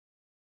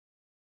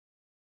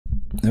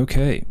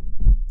Okay.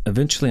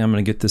 Eventually, I'm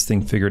going to get this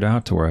thing figured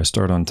out to where I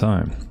start on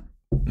time.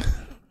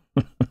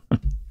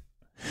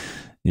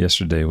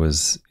 Yesterday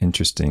was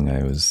interesting.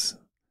 I was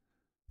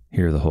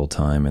here the whole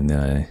time, and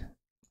then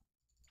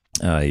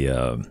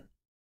I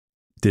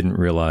didn't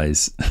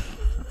realize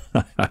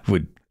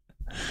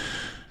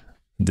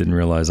didn't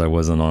realize I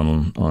wasn't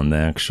on the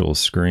actual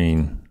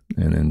screen.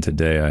 And then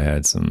today I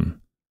had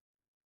some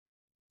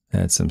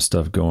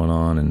stuff going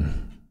on,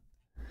 and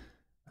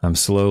I'm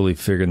slowly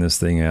figuring this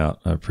thing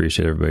out. I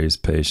appreciate everybody's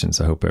patience.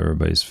 I hope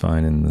everybody's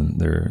finding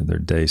their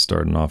day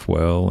starting off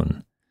well.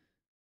 And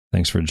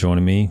thanks for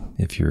joining me.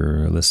 If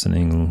you're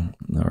listening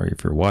or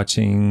if you're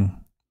watching,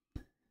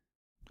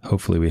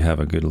 hopefully we have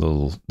a good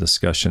little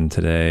discussion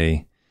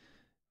today.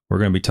 We're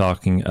going to be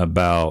talking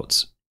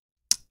about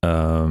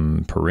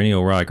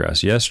perennial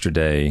ryegrass.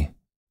 Yesterday,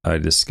 I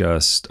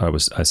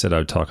said I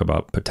would talk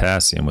about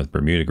potassium with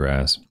Bermuda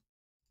grass.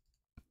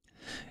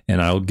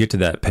 And I'll get to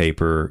that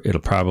paper.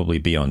 It'll probably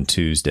be on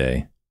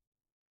Tuesday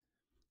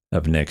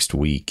of next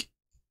week.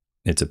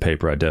 It's a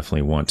paper I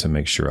definitely want to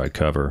make sure I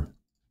cover,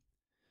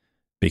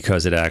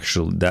 because it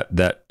actually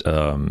the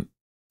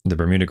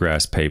Bermuda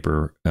grass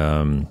paper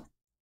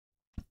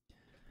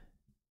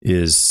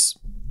is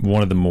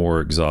one of the more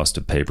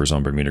exhaustive papers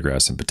on Bermuda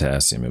grass and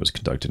potassium. It was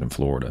conducted in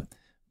Florida,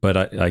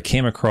 but I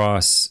came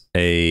across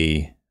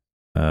I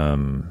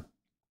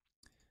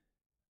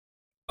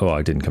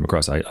didn't come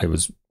across. I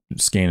was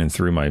scanning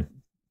through my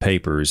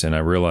papers, and I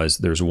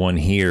realized there's one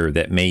here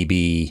that may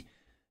be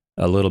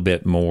a little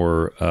bit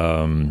more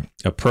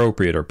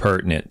appropriate or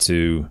pertinent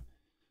to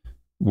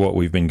what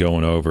we've been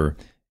going over,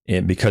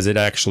 and because it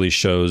actually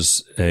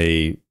shows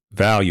a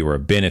value or a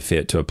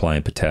benefit to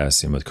applying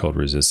potassium with cold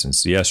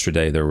resistance.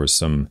 Yesterday there was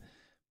some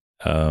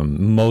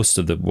most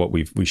of what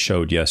we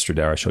showed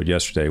yesterday. I showed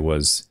yesterday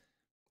was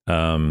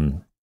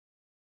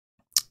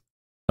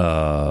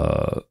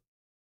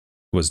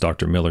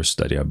Dr. Miller's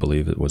study, I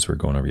believe it was. We're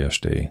going over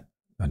yesterday.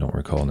 I don't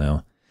recall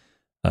now.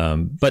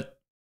 But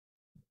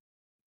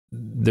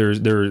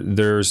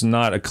there's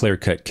not a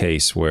clear-cut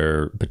case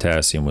where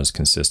potassium was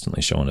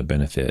consistently showing a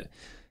benefit.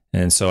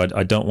 And so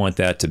I don't want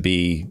that to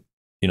be,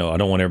 I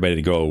don't want everybody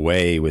to go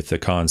away with the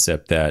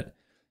concept that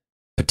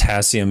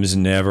potassium is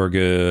never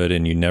good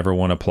and you never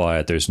want to apply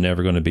it. There's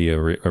never going to be a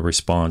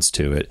response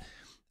to it.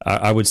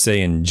 I would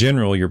say in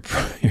general, you're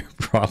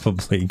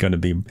probably going to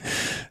be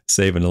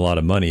saving a lot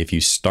of money if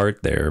you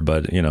start there,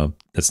 but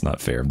that's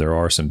not fair. There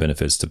are some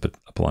benefits to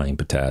applying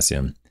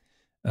potassium,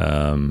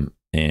 and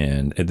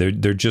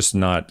they're just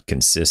not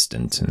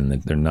consistent, and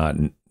they're not.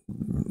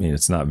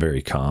 It's not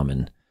very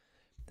common.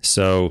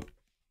 So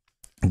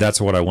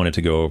that's what I wanted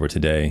to go over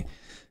today.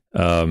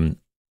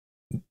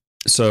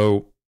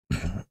 So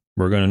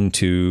we're going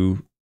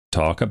to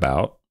talk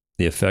about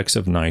the effects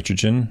of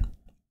nitrogen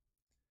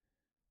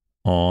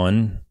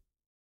and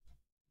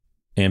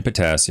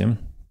potassium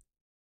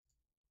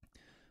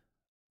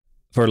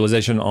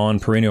fertilization on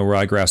perennial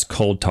ryegrass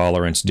cold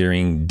tolerance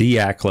during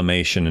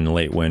deacclimation in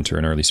late winter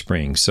and early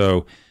spring.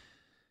 So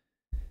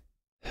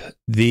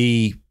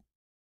the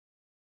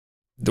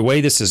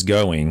way this is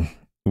going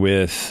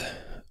with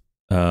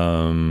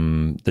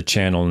the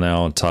channel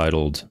now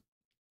titled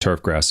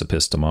Turfgrass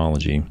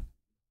Epistemology.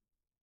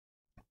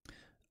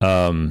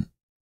 Well,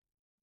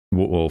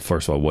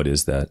 first of all, what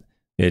is that?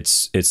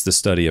 It's the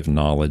study of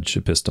knowledge.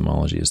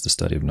 Epistemology is the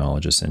study of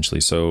knowledge, essentially.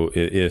 So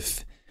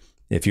if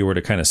you were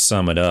to kind of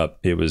sum it up,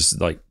 it was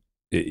like,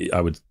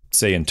 I would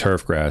say in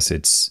turfgrass,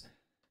 it's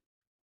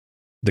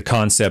the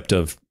concept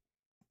of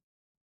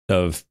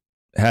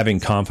having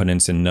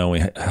confidence in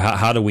knowing.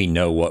 How do we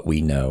know what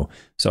we know?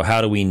 So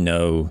how do we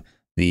know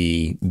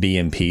the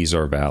BMPs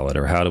are valid,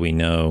 or how do we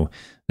know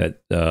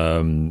that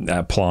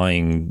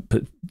applying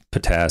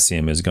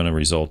potassium is going to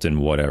result in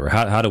whatever?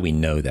 How do we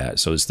know that?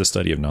 So it's the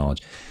study of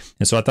knowledge.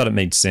 And so I thought it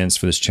made sense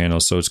for this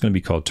channel. So it's going to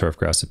be called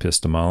Turfgrass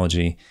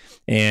Epistemology.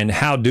 And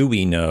how do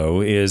we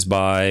know is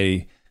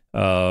by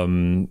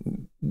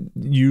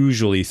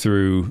usually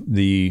through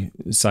the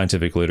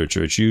scientific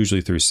literature. It's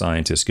usually through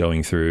scientists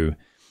going through.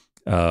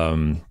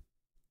 Hey,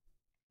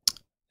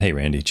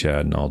 Randy,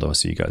 Chad, and Aldo, I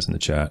see you guys in the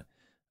chat.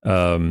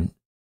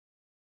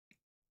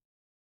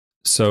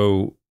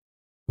 So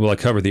will I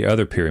cover the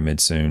other pyramid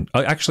soon?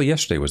 Actually,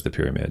 yesterday was the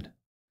pyramid.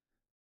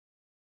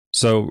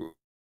 So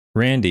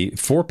Randy,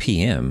 4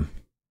 p.m.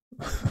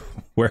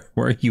 Where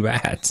are you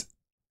at?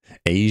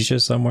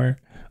 Asia somewhere?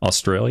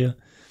 Australia?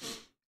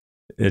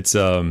 It's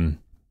the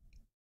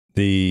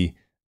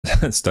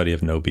study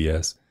of no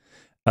BS.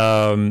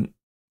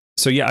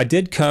 So yeah, I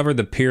did cover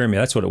the pyramid.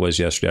 That's what it was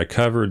yesterday. I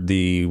covered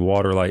the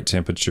water, light,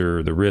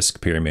 temperature, the risk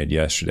pyramid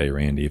yesterday,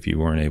 Randy. If you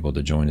weren't able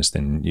to join us,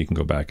 then you can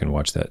go back and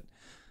watch that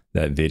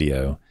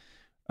video.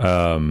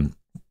 On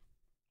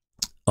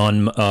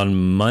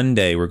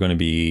Monday, we're going to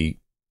be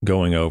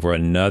going over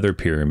another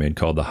pyramid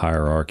called the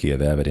hierarchy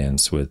of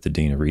evidence with the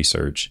Dean of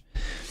Research.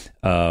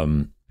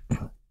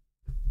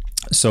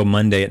 So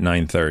Monday at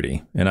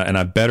 9:30, and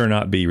I better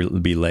not be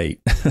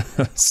late.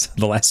 So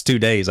the last 2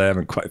 days, I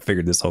haven't quite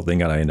figured this whole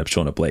thing out. I end up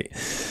showing up late.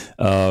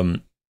 So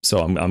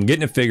I'm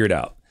getting it figured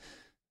out.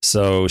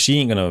 So she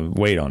ain't going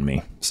to wait on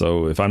me.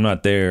 So if I'm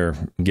not there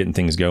getting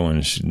things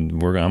going, I'm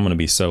going to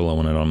be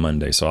soloing it on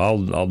Monday. So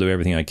I'll do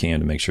everything I can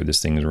to make sure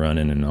this thing is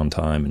running and on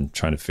time and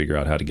trying to figure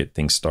out how to get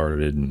things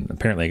started. And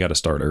apparently I got to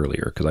start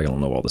earlier because I don't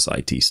know all this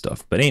IT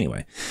stuff. But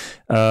anyway,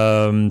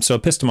 so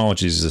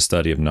epistemology is a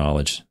study of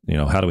knowledge. You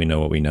know, how do we know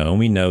what we know? And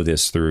we know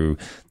this through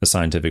the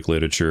scientific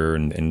literature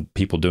and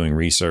people doing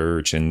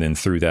research. And then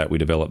through that, we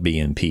develop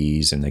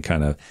BMPs and they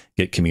kind of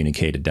get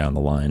communicated down the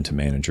line to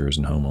managers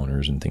and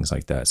homeowners and things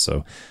like that.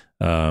 So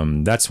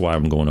that's why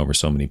I'm going over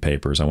so many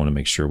papers. I want to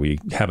make sure we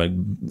have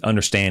an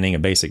understanding, a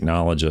basic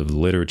knowledge of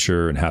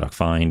literature and how to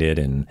find it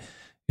and,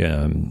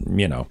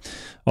 you know,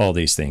 all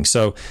these things.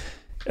 So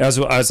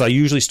as I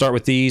usually start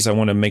with these, I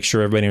want to make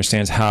sure everybody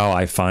understands how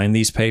I find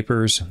these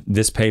papers.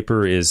 This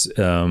paper is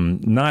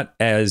not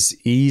as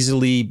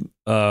easily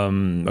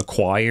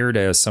acquired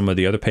as some of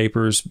the other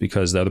papers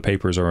because the other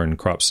papers are in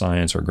Crop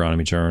Science or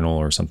Agronomy Journal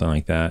or something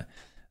like that.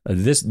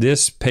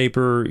 This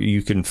paper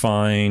you can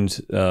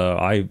find,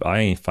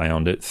 I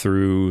found it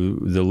through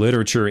the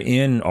literature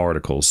in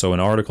articles. So in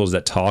articles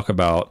that talk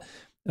about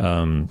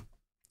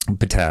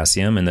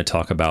potassium and they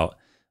talk about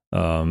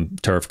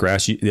turf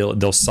grass,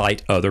 they'll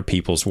cite other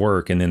people's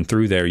work, and then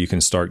through there you can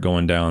start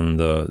going down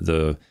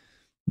the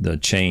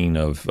chain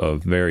of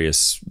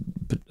various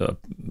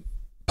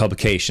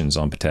publications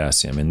on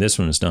potassium. And this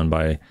one is done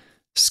by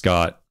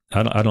Scott.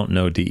 I don't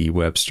know D.E.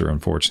 Webster,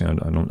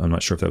 unfortunately. I'm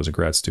not sure if that was a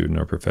grad student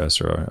or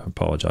professor. I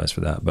apologize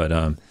for that. But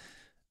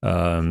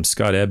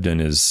Scott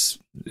Ebden is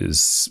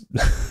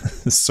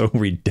so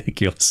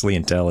ridiculously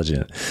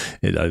intelligent.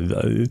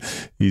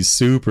 He's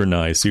super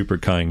nice, super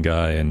kind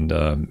guy,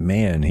 and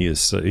man, he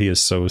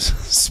is so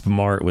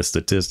smart with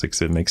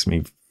statistics. It makes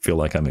me feel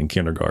like I'm in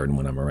kindergarten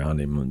when I'm around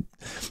him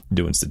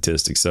doing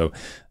statistics. So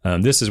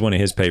this is one of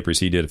his papers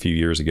he did a few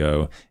years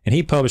ago, and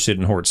he published it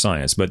in Hort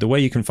Science. But the way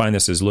you can find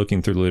this is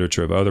looking through the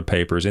literature of other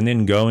papers and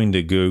then going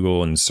to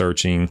Google and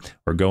searching,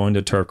 or going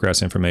to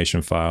turfgrass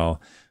information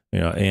file, you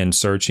know, and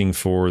searching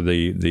for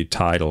the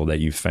title that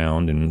you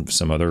found in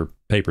some other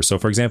paper. So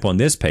for example, in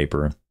this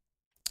paper,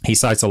 he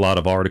cites a lot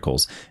of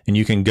articles, and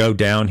you can go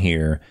down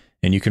here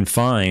and you can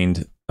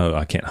find, oh,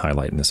 I can't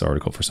highlight in this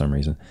article for some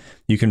reason.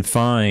 You can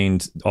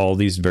find all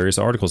these various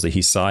articles that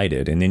he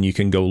cited, and then you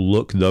can go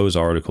look those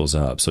articles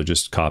up. So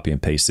just copy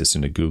and paste this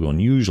into Google,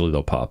 and usually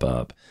they'll pop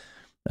up.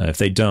 If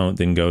they don't,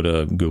 then go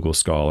to Google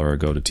Scholar or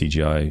go to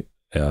TGIF,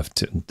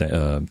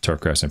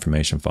 Turfgrass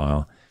Information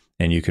File,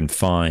 and you can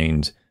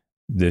find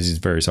these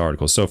various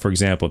articles. So for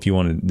example, if you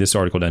wanted this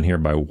article down here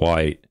by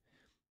White,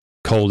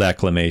 cold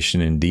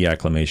acclimation and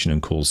deacclimation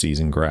in cool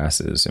season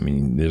grasses. I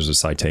mean, there's a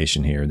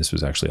citation here. This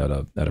was actually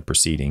at a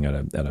proceeding at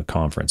a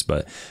conference,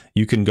 but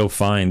you can go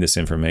find this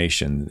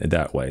information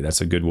that way. That's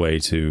a good way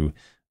to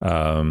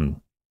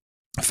find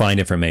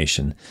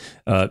information.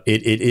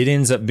 It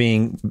ends up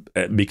being,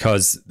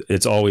 because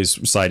it's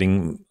always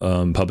citing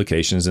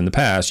publications in the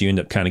past, you end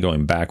up kind of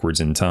going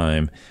backwards in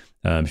time.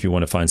 If you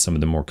want to find some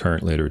of the more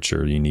current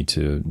literature, you need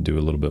to do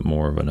a little bit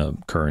more of a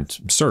current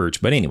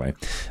search. But anyway,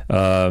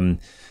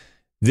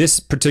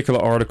 this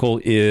particular article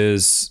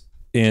is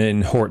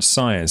in Hort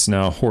Science.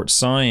 Now, Hort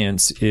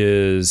Science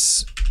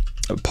is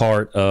a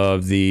part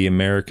of the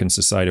American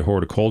Society of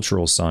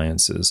Horticultural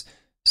Sciences.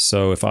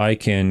 So if I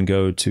can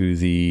go to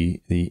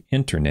the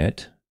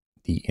internet,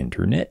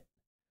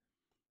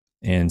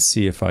 and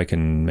see if I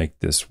can make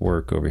this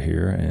work over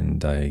here,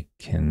 and I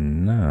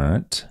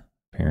cannot,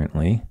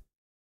 apparently.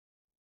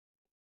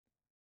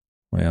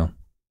 Well,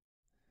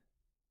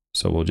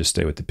 so we'll just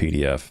stay with the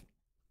PDF.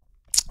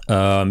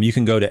 You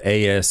can go to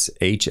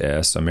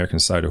ASHS, American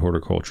Society of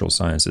Horticultural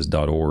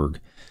Sciences.org,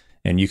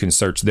 and you can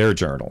search their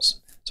journals.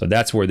 So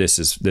that's where this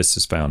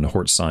is found.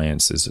 Hort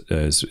Science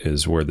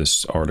is where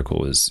this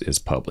article is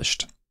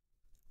published.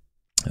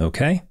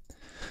 Okay,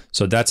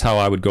 so that's how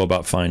I would go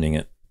about finding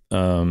it.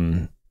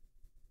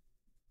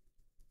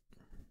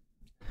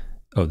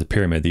 Oh, the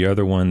pyramid. The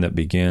other one that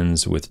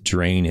begins with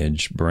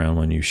drainage, brown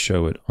one, you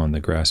show it on the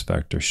Grass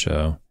Factor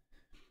show.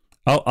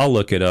 I'll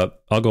look it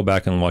up. I'll go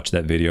back and watch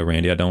that video,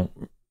 Randy. I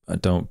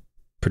don't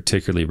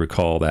particularly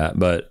recall that,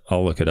 but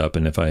I'll look it up,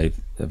 and if it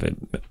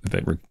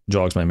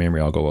jogs my memory,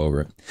 I'll go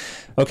over it.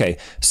 Okay,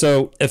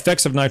 so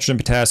effects of nitrogen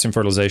potassium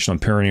fertilization on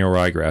perennial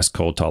ryegrass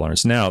cold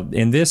tolerance. Now,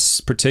 in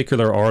this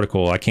particular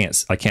article, I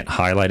can't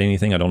highlight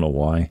anything. I don't know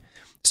why.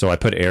 So I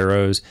put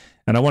arrows,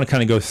 and I want to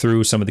kind of go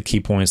through some of the key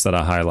points that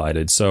I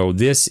highlighted. So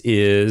this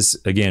is,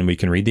 again, we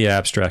can read the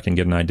abstract and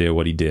get an idea of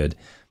what he did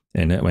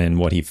and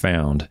what he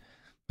found,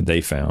 they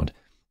found.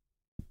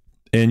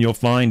 And you'll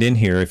find in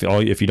here, if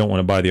you don't want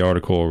to buy the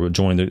article or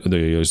join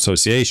the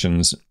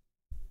associations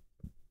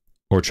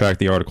or track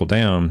the article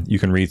down, you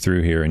can read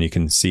through here and you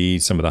can see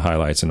some of the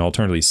highlights. And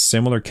alternatively,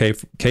 similar K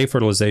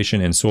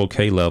fertilization and soil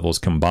K levels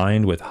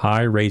combined with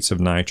high rates of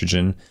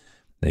nitrogen,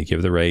 they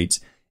give the rates,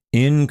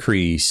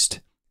 increased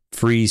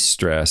freeze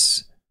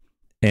stress,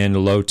 and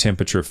low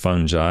temperature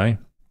fungi.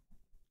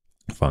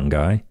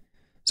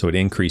 So it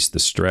increased the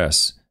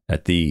stress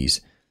at these,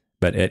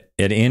 But at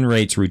N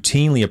rates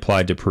routinely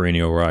applied to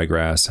perennial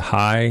ryegrass,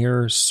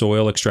 higher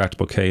soil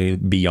extractable K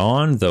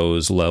beyond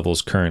those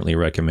levels currently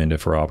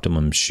recommended for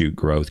optimum shoot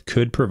growth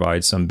could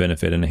provide some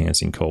benefit in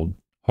enhancing cold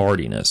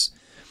hardiness.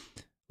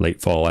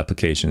 Late fall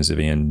applications of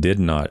N did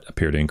not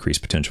appear to increase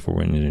potential for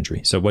wind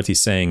injury. So what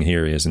he's saying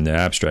here is, in the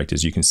abstract,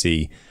 is you can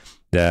see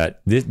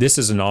that this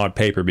is an odd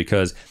paper,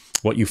 because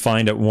what you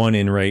find at one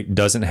N rate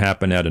doesn't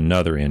happen at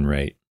another N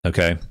rate.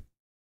 Okay.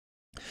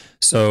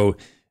 So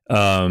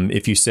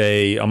if you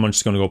say, I'm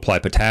just going to go apply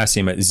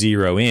potassium at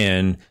 0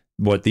 N,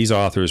 what these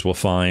authors will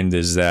find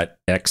is that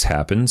X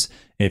happens.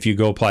 If you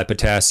go apply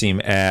potassium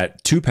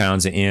at 2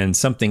 pounds of N,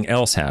 something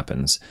else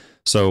happens.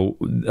 So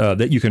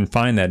that you can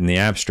find that in the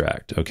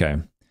abstract. Okay.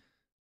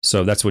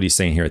 So that's what he's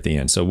saying here at the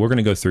end. So we're going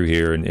to go through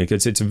here, and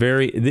it's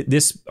very,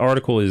 this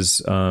article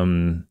is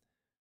not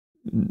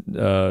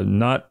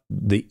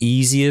the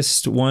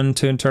easiest one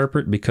to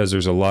interpret, because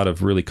there's a lot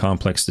of really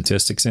complex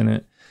statistics in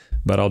it.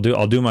 But I'll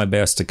do my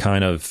best to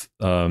kind of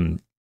bring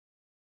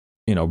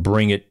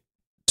it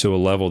to a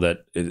level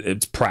that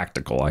it's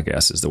practical, I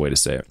guess is the way to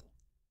say it.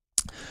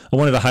 I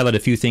wanted to highlight a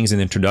few things in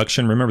the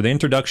introduction. Remember, the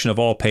introduction of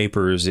all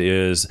papers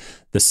is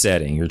the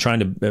setting. You're trying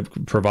to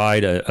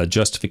provide a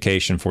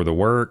justification for the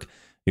work.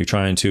 You're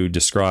trying to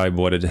describe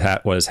what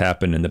has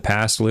happened in the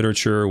past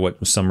literature,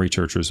 what some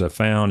researchers have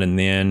found, and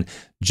then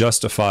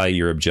justify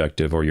your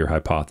objective or your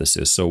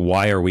hypothesis. So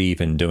why are we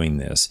even doing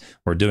this?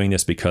 We're doing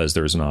this because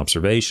there's an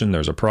observation,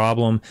 there's a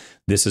problem.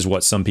 This is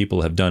what some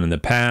people have done in the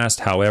past.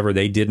 However,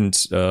 they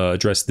didn't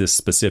address this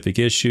specific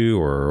issue,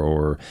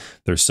 or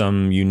there's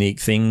some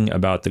unique thing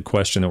about the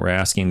question that we're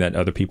asking that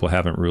other people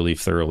haven't really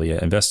thoroughly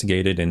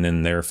investigated, and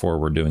then therefore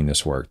we're doing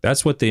this work.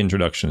 That's what the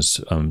introduction is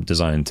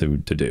designed to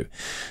do.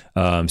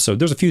 So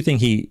there's a few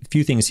things he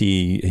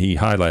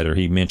highlighted, or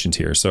he mentions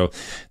here. So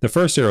the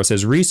first arrow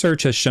says,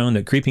 research has shown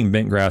that creeping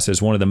bentgrass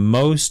is one of the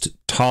most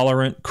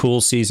tolerant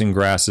cool season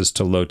grasses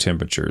to low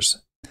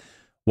temperatures,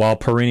 while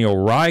perennial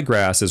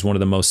ryegrass is one of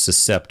the most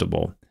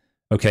susceptible.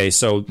 Okay,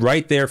 so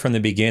right there from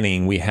the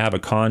beginning, we have a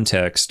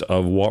context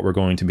of what we're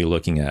going to be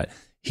looking at.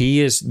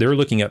 They're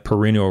looking at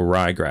perennial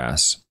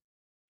ryegrass.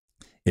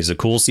 It's a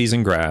cool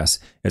season grass.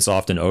 It's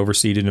often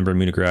overseeded in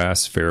Bermuda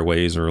grass,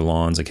 fairways, or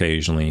lawns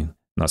occasionally.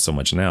 Not so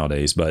much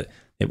nowadays, but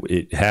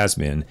it has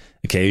been.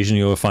 Occasionally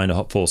you'll find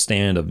a full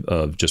stand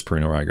of just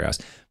perennial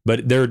ryegrass.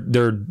 But they're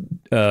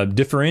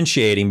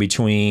differentiating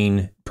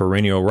between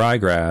perennial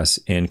ryegrass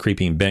and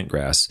creeping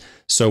bentgrass.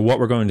 So what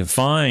we're going to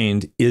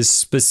find is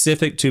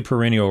specific to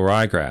perennial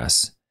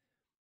ryegrass.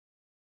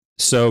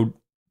 So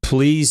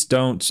please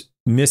don't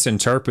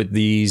misinterpret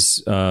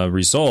these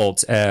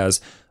results as,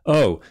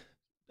 Dr.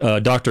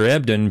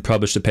 Ebden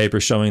published a paper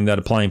showing that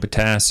applying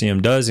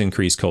potassium does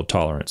increase cold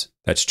tolerance.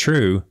 That's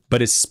true,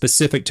 but it's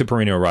specific to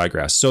perennial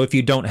ryegrass. So if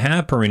you don't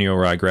have perennial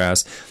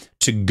ryegrass,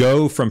 to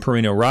go from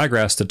perennial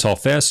ryegrass to tall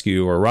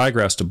fescue, or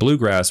ryegrass to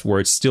bluegrass, where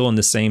it's still in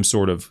the same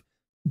sort of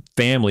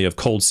family of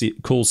cool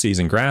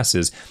season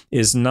grasses,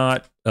 is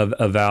not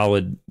a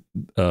valid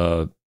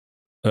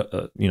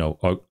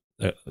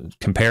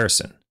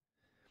comparison.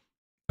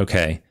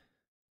 Okay.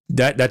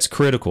 That's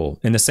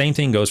critical. And the same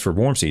thing goes for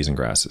warm season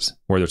grasses,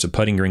 whether it's a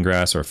putting green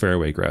grass or a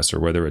fairway grass,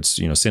 or whether it's,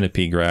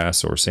 centipede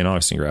grass or St.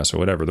 Augustine grass or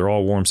whatever. They're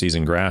all warm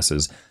season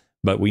grasses,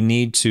 but we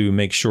need to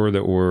make sure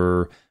that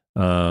we're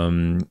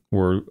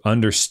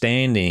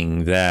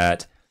understanding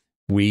that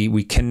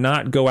we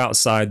cannot go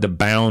outside the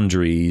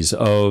boundaries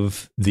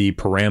of the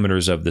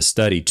parameters of the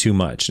study too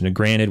much. And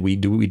granted, we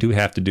do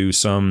have to do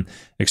some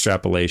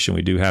extrapolation.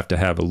 We do have to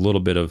have a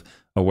little bit of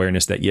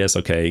awareness that, yes,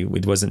 okay,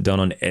 it wasn't done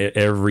on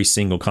every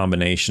single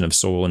combination of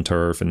soil and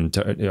turf and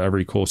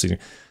every cool season.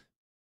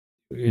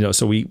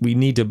 So we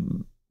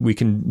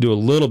can do a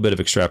little bit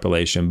of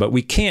extrapolation, but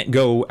we can't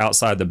go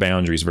outside the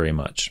boundaries very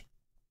much.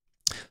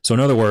 So in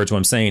other words, what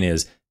I'm saying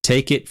is,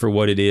 take it for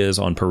what it is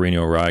on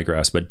perennial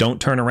ryegrass, but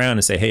don't turn around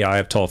and say, hey, I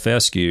have tall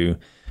fescue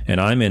and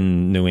I'm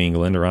in New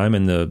England, or I'm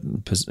in the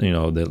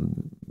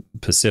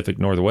Pacific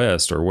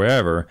Northwest or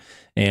wherever.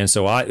 And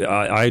so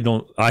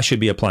I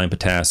should be applying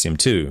potassium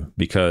too,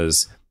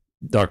 because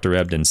Dr.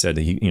 Ebden said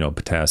that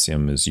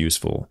potassium is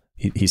useful.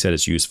 He said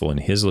it's useful in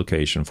his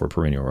location for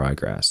perennial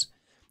ryegrass.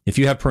 If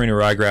you have perennial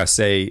ryegrass,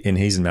 say, and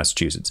he's in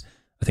Massachusetts,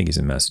 I think he's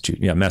in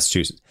Massachusetts. Yeah,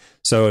 Massachusetts.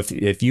 So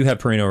if you have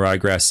perennial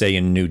ryegrass, say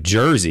in New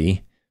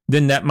Jersey,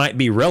 then that might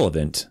be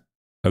relevant,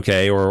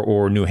 okay,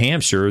 or New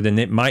Hampshire, then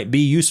it might be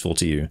useful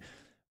to you.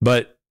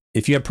 But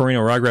if you have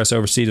perennial ryegrass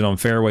overseeded on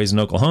fairways in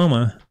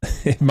Oklahoma,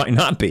 it might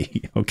not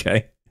be,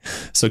 okay?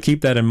 So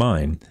keep that in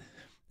mind,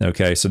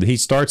 okay? So he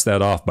starts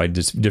that off by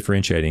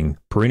differentiating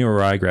perennial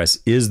ryegrass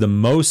is the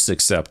most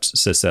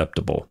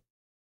susceptible,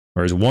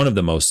 or is one of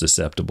the most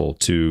susceptible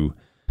to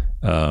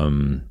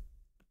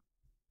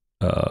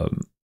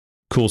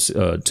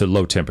to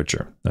low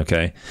temperature,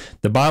 okay?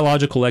 The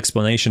biological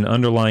explanation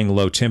underlying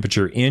low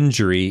temperature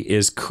injury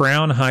is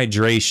crown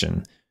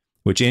hydration,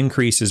 which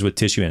increases with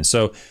tissue in.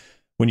 So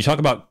when you talk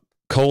about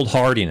cold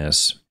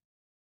hardiness,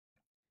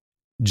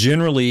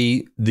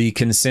 generally the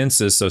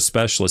consensus of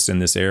specialists in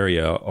this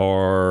area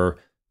are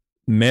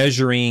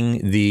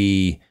measuring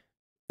the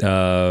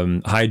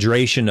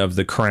hydration of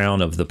the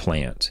crown of the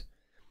plant.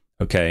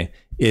 Okay.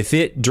 If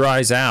it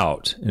dries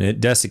out and it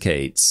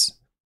desiccates,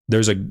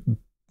 there's a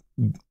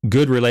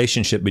good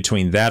relationship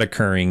between that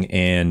occurring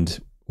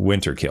and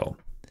winter kill.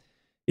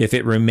 If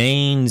it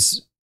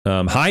remains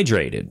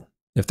hydrated,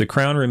 if the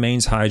crown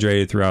remains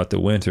hydrated throughout the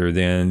winter,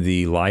 then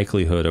the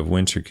likelihood of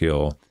winter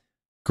kill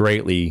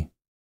greatly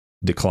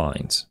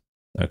declines.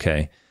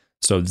 Okay.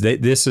 So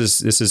this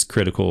is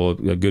critical.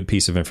 A good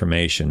piece of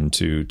information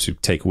to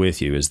take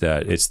with you is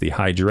that it's the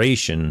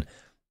hydration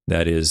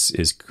that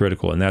is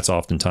critical, and that's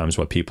oftentimes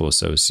what people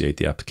associate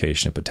the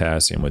application of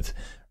potassium with,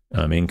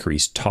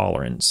 increased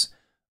tolerance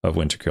of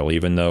winter kill.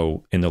 Even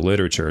though in the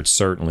literature it's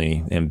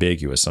certainly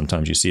ambiguous.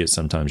 Sometimes you see it,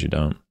 sometimes you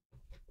don't.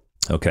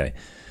 Okay.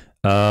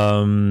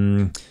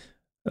 Markland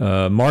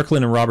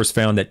and Roberts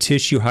found that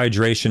tissue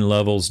hydration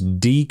levels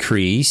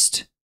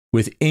decreased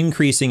with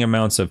increasing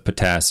amounts of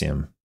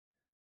potassium.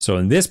 So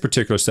in this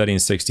particular study in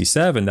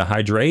 67, the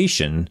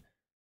hydration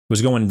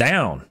was going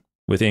down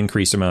with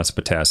increased amounts of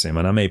potassium.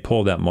 And I may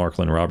pull that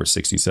Markland and Roberts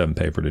 67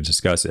 paper to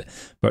discuss it.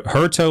 But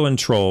Hurto and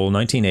Troll,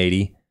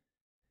 1980,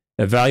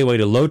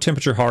 evaluated low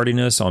temperature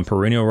hardiness on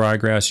perennial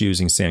ryegrass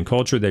using sand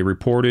culture. They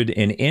reported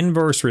an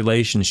inverse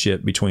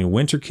relationship between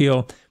winter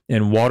kill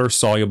and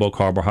water-soluble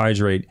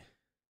carbohydrate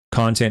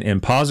content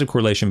and positive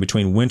correlation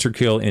between winter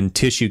kill and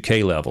tissue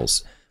K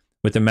levels,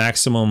 with the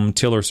maximum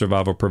tiller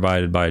survival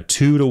provided by a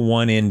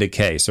 2-to-1 N to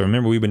K. So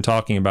remember, we've been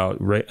talking about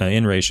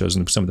N ratios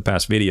in some of the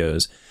past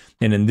videos.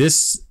 And in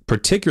this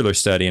particular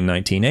study in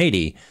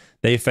 1980,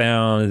 they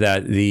found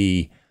that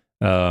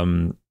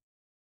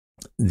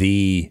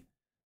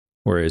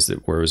where is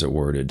it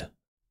worded?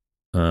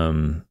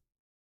 Carbohydrate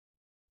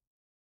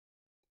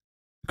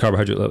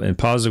level and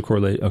positive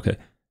correlate. Okay.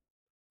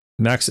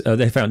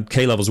 They found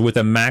K levels with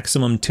a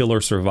maximum tiller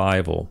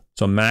survival.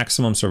 So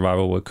maximum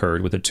survival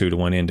occurred with a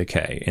 2-to-1 N to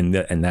K in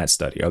that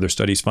study. Other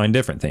studies find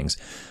different things.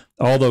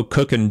 Although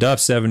Cook and Duff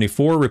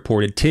 74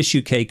 reported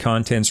tissue K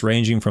contents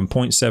ranging from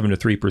 0.7 to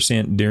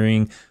 3%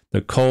 during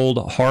the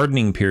cold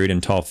hardening period in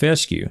tall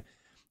fescue,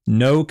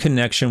 no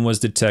connection was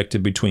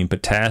detected between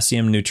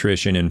potassium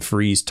nutrition and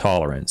freeze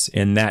tolerance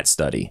in that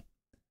study.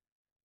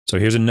 So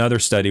here's another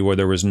study where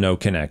there was no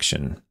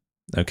connection.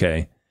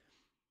 Okay.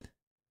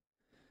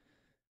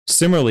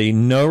 Similarly,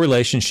 no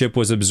relationship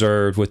was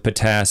observed with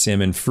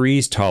potassium and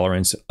freeze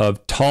tolerance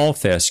of tall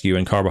fescue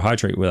and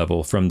carbohydrate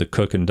level from the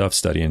Cook and Duff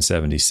study in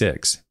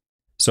 76.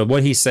 So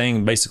what he's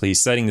saying, basically,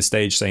 he's setting the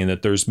stage saying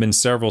that there's been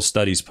several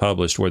studies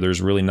published where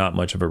there's really not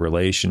much of a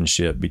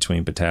relationship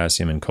between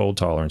potassium and cold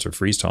tolerance or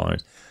freeze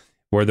tolerance.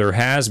 Where there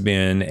has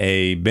been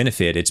a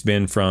benefit, it's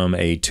been from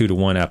a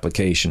 2-to-1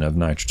 application of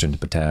nitrogen to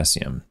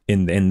potassium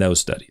in those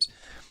studies.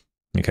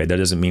 Okay, that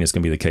doesn't mean it's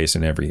going to be the case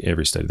in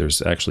every study.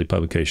 There's actually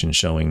publications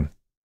showing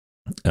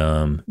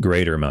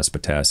greater amounts of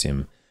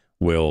potassium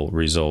will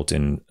result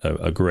in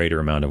a greater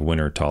amount of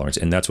winter tolerance.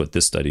 And that's what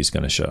this study is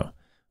going to show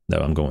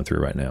that I'm going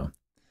through right now.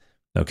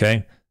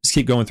 Okay, let's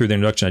keep going through the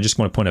introduction. I just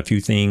want to point out a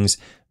few things.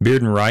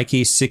 Beard and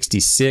Reike,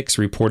 66,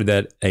 reported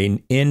that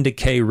an N to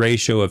K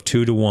ratio of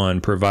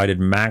 2-to-1 provided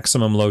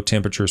maximum low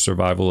temperature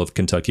survival of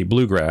Kentucky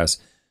bluegrass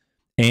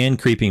and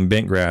creeping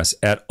bentgrass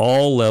at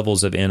all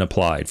levels of N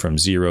applied, from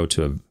 0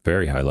 to a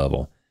very high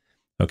level.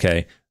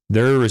 Okay.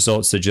 Their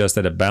results suggest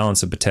that a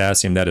balance of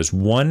potassium that is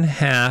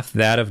 1/2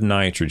 that of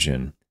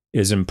nitrogen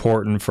is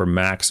important for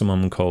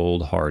maximum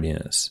cold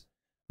hardiness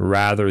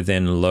rather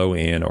than low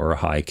N or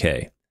high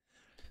K.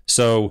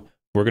 So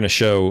we're going to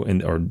show,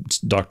 or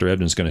Dr.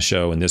 Edmonds is going to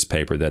show in this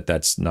paper, that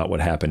that's not what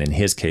happened in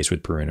his case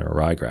with perennial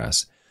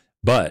ryegrass.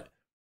 But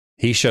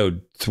he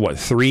showed,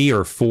 3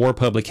 or 4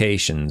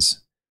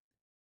 publications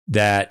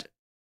that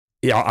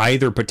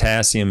either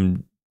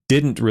potassium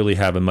didn't really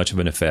have much of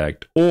an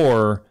effect,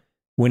 or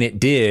when it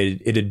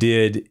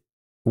did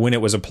when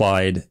it was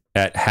applied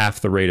at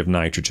half the rate of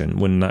nitrogen,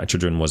 when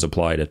nitrogen was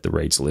applied at the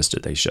rates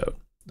listed they showed.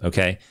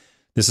 Okay.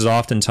 This is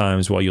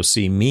oftentimes why you'll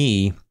see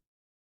me,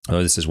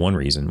 this is one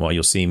reason why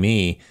you'll see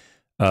me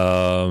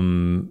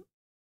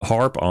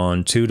harp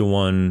on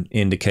 2-to-1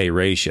 N to K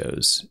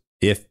ratios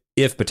if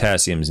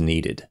potassium is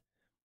needed.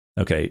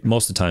 Okay,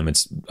 most of the time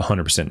it's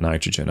 100%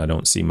 nitrogen. I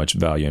don't see much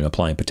value in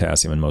applying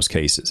potassium in most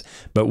cases.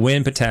 But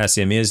when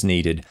potassium is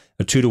needed,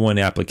 a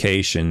 2-to-1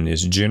 application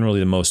is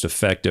generally the most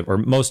effective or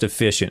most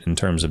efficient in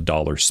terms of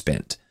dollars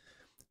spent.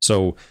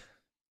 So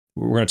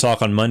we're going to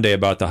talk on Monday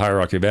about the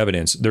hierarchy of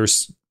evidence.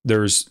 There's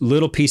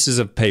little pieces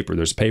of paper.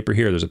 There's a paper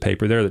here. There's a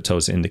paper there that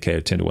shows an N to K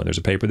of 10-to-1. There's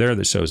a paper there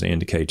that shows an N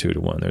to K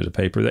 2-to-1. There's a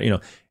paper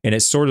that, and it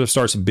sort of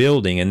starts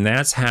building. And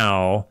that's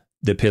how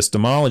the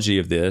epistemology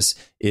of this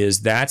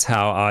is. That's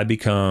how I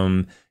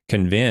become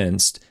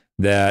convinced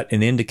that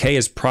an N to K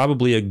is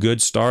probably a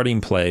good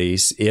starting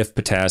place if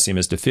potassium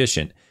is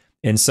deficient.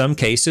 In some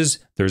cases,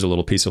 there's a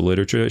little piece of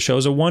literature that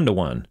shows a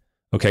 1-to-1.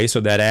 Okay, so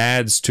that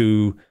adds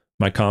to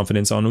my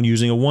confidence on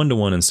using a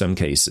 1-to-1 in some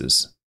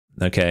cases.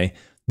 Okay,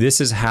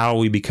 this is how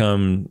we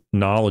become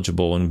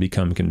knowledgeable and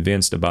become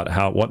convinced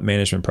about what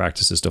management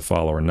practices to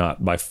follow or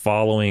not, by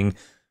following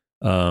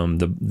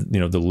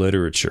the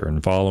literature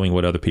and following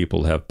what other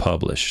people have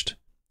published.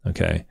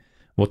 Okay,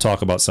 we'll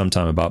talk about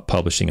sometime about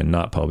publishing and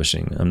not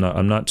publishing.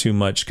 I'm not too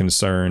much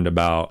concerned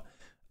about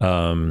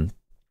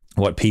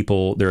what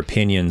people, their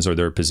opinions or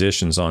their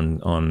positions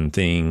on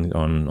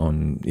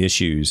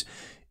issues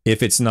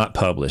if it's not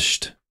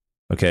published.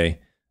 Okay.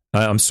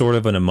 I'm sort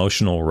of an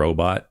emotional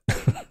robot.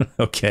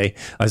 Okay.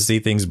 I see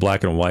things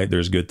black and white.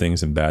 There's good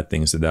things and bad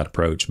things to that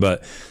approach.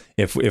 But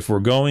if we're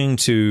going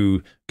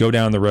to go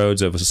down the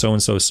roads of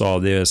so-and-so saw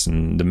this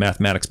and the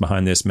mathematics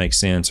behind this makes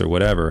sense or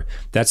whatever,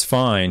 that's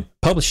fine.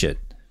 Publish it.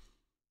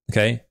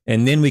 Okay.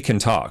 And then we can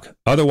talk.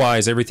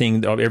 Otherwise,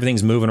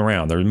 everything's moving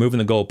around. They're moving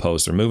the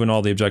goalposts. They're moving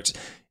all the objectives.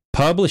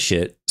 Publish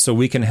it so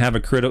we can have a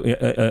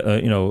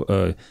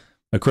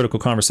critical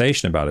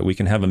conversation about it. We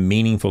can have a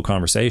meaningful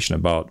conversation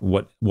about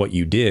what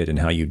you did and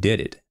how you did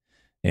it.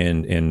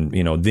 And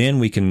then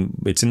we can,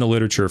 it's in the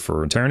literature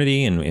for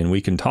eternity and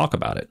we can talk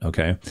about it.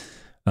 Okay.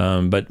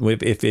 But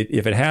if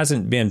it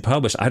hasn't been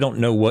published, I don't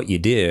know what you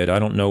did. I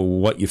don't know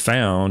what you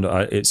found.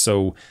 It's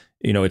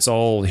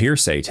all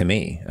hearsay to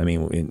me. I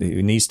mean,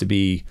 it needs to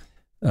be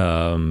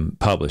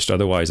published.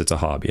 Otherwise it's a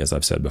hobby, as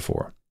I've said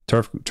before.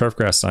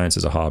 Turfgrass science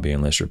is a hobby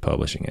unless you're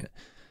publishing it.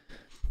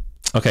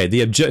 Okay,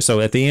 so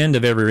at the end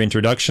of every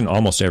introduction,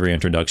 almost every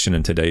introduction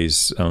in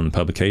today's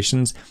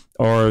publications,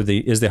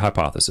 is the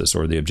hypothesis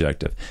or the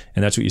objective.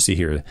 And that's what you see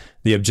here.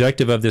 The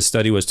objective of this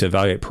study was to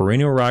evaluate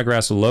perennial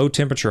ryegrass low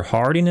temperature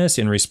hardiness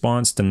in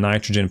response to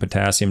nitrogen and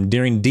potassium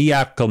during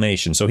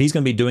deacclimation. So he's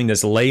going to be doing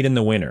this late in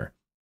the winter.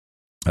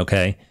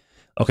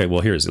 Okay,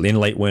 well, here's in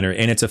late winter,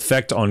 and its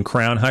effect on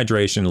crown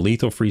hydration,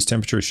 lethal freeze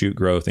temperature, shoot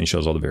growth, and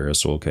shows all the various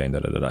soil. Okay,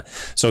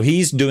 So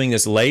he's doing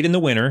this late in the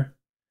winter.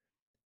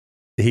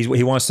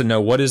 He wants to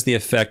know what is the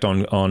effect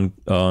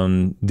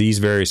on these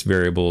various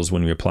variables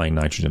when we're applying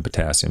nitrogen and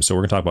potassium. So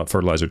we're going to talk about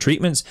fertilizer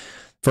treatments.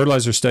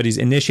 Fertilizer studies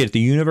initiated at the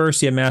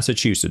University of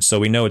Massachusetts. So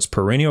we know it's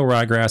perennial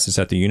ryegrass. It's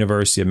at the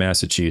University of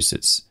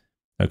Massachusetts.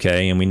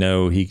 Okay, and we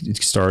know he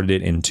started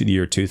it in the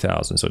year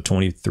 2000, so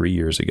 23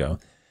 years ago.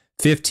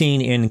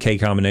 15 NK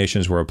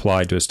combinations were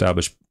applied to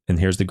establish, and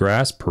here's the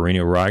grass,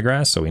 perennial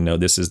ryegrass. So we know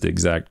this is the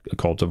exact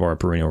cultivar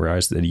perennial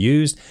ryegrass that he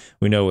used.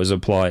 We know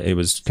it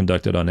was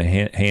conducted on a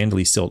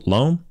Handley silt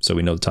loam, so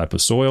we know the type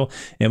of soil,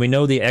 and we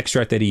know the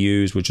extract that he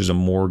used, which is a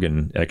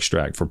Morgan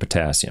extract for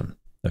potassium.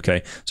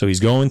 Okay, so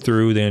he's going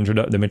through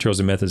the materials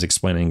and methods,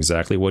 explaining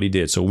exactly what he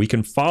did, so we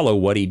can follow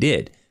what he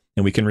did,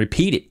 and we can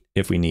repeat it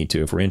if we need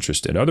to, if we're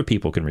interested. Other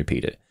people can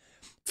repeat it.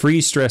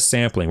 Freeze stress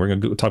sampling. We're going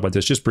to talk about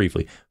this just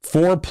briefly.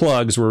 4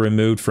 plugs were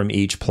removed from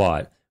each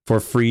plot for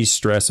freeze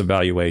stress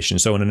evaluation.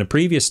 So in a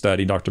previous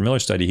study, Dr.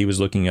 Miller's study, he was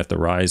looking at the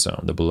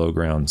rhizome, the below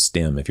ground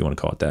stem, if you want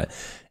to call it that.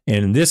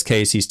 And in this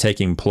case, he's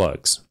taking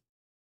plugs.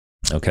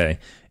 Okay.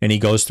 And he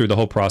goes through the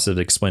whole process of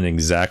explaining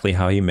exactly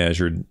how he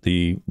measured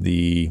the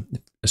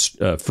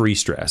freeze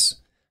stress.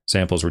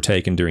 Samples were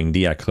taken during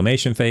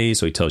deacclimation phase.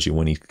 So he tells you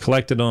when he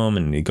collected them,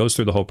 and he goes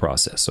through the whole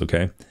process.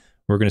 Okay.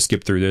 We're going to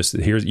skip through this.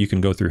 Here, you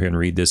can go through here and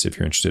read this if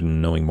you're interested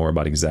in knowing more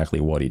about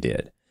exactly what he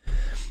did.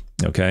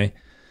 Okay.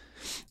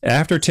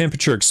 After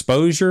temperature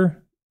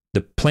exposure,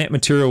 the plant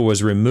material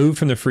was removed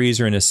from the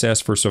freezer and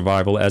assessed for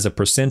survival as a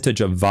percentage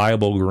of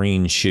viable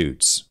green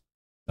shoots.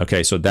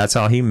 Okay, so that's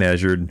how he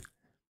measured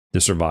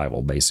the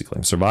survival,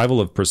 basically.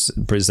 Survival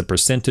is the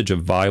percentage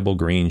of viable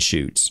green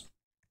shoots.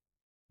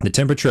 The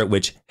temperature at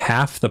which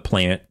half the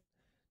plant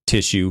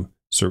tissue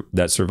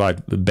that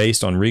survived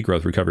based on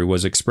regrowth recovery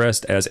was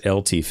expressed as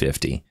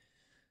LT50.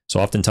 So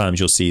oftentimes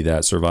you'll see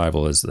that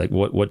survival is like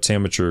what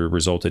temperature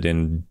resulted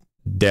in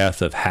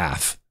death of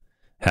half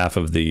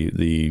of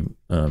the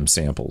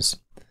samples.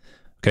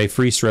 Okay,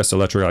 free stress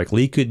electrolytic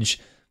leakage.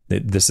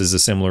 This is a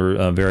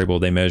similar variable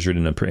they measured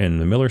in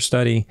the Miller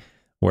study,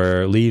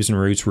 where leaves and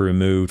roots were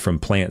removed from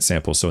plant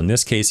samples. So in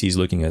this case, he's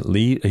looking at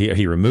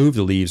he removed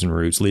the leaves and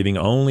roots, leaving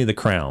only the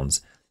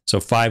crowns. So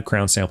 5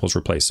 crown samples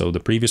were placed. So the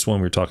previous one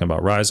we were talking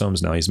about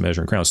rhizomes. Now he's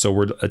measuring crowns.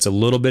 So it's a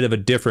little bit of a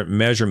different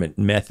measurement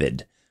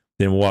method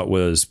than what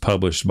was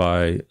published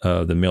by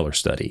the Miller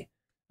study.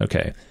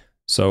 Okay,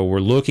 so we're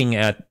looking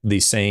at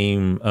the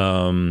same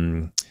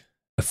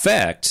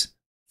effect,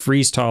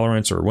 freeze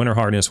tolerance or winter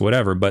hardness,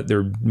 whatever, but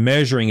they're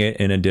measuring it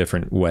in a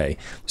different way.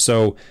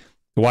 So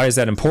why is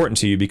that important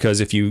to you?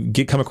 Because if you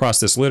come across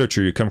this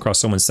literature, you come across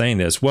someone saying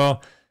this,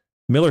 well,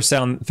 Miller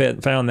found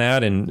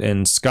that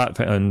and Scott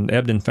and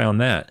Ebden found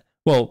that.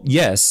 Well,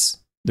 yes,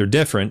 they're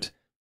different.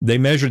 They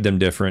measured them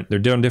different. They're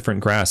doing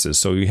different grasses.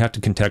 So you have to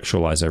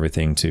contextualize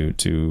everything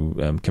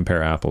to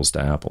compare apples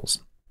to apples.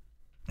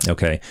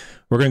 Okay,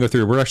 we're going to go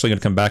through. We're actually going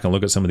to come back and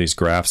look at some of these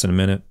graphs in a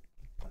minute.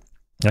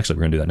 Actually,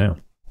 we're going to do that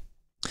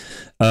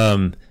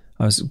now.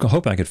 I was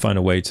hoping I could find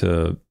a way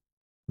to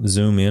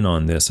zoom in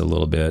on this a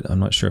little bit. I'm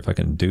not sure if I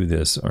can do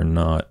this or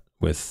not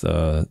with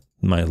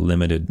my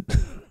limited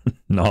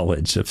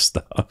knowledge of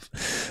stuff.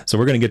 So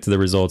we're going to get to the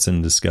results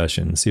in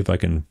discussion, see if I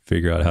can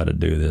figure out how to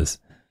do this.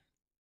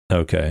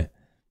 Okay,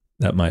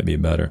 that might be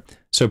better.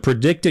 So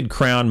predicted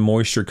crown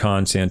moisture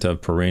content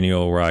of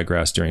perennial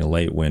ryegrass during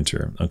late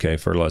winter. Okay,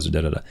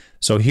 fertilizer,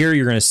 So here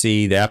you're going to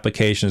see the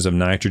applications of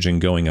nitrogen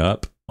going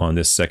up on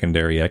this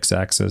secondary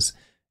x-axis,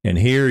 And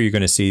here you're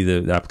going to see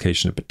the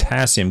application of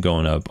potassium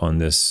going up on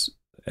this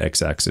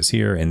x-axis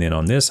here. And then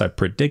on this, I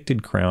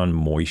predicted crown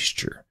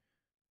moisture.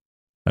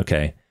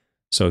 Okay.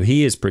 So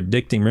he is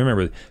predicting,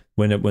 remember,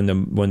 when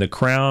the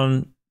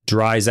crown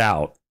dries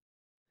out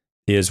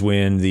is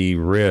when the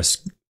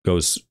risk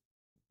goes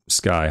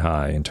sky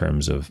high in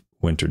terms of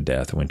winter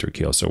death, winter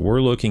kill. So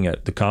we're looking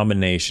at the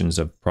combinations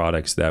of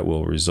products that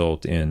will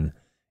result in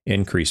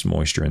increased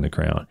moisture in the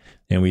crown.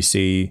 And we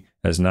see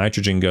as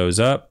nitrogen goes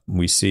up,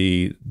 we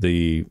see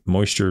the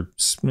moisture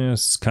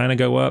kind of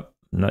go up.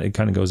 It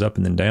kind of goes up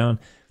and then down.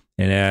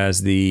 And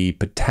as the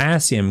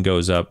potassium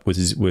goes up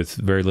with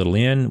very little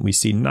in, we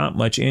see not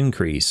much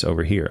increase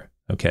over here.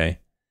 Okay.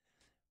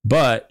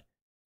 But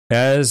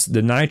as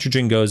the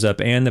nitrogen goes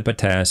up and the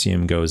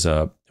potassium goes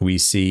up, we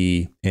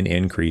see an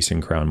increase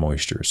in crown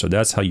moisture. So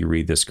that's how you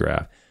read this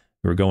graph.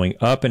 We're going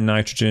up in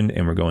nitrogen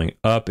and we're going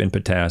up in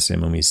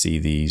potassium, and we see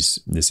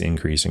this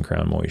increase in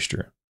crown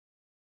moisture.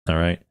 All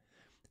right.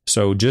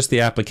 So just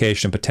the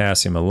application of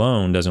potassium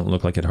alone doesn't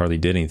look like it hardly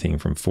did anything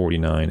from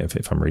 49,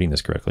 if I'm reading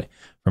this correctly,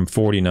 from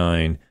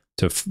 49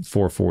 to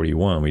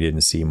 441. We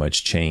didn't see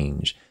much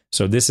change.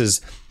 So this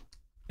is,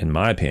 in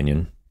my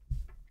opinion,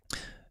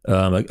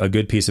 a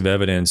good piece of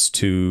evidence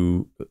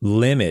to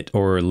limit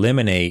or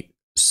eliminate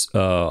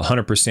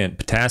 100%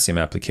 potassium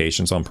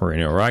applications on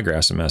perennial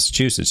ryegrass in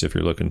Massachusetts if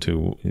you're looking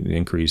to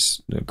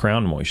increase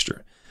crown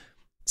moisture.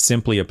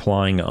 Simply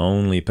applying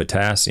only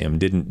potassium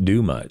didn't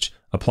do much.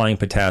 Applying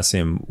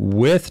potassium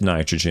with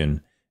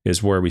nitrogen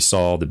is where we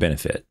saw the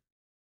benefit.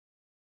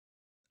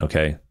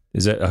 Okay,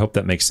 I hope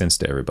that makes sense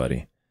to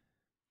everybody.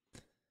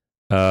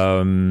 We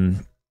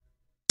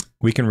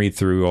can read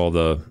through all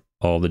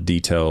the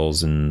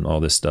details and all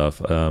this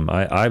stuff.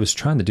 I was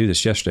trying to do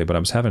this yesterday, but I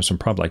was having some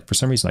problem. Like, for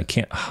some reason, I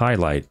can't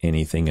highlight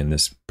anything in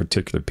this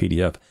particular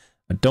PDF.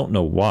 I don't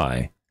know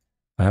why.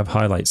 I have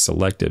highlights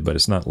selected, but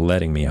it's not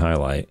letting me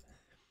highlight.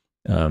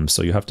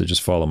 So you have to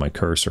just follow my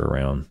cursor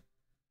around.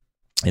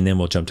 And then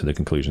we'll jump to the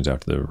conclusions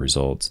after the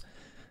results.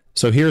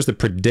 So here's the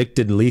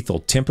predicted lethal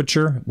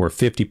temperature, where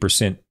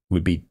 50%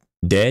 would be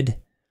dead.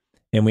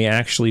 And we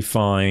actually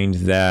find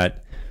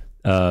that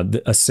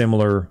a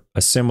similar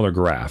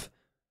graph.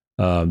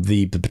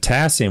 The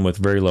potassium with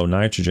very low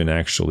nitrogen,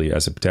 actually,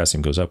 as the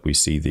potassium goes up, we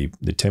see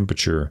the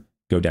temperature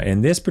go down.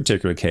 In this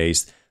particular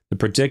case, the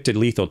predicted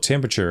lethal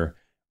temperature,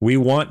 we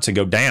want to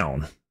go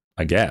down,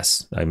 I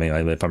guess. I mean,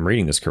 if I'm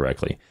reading this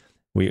correctly,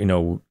 we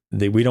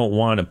don't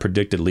want a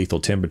predicted lethal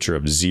temperature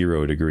of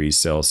 0 degrees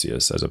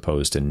Celsius as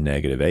opposed to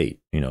 -8.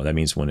 That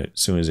means as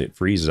soon as it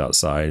freezes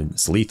outside,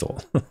 it's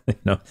lethal.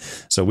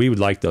 So we would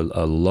like a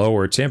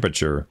lower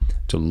temperature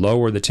to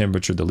lower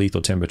the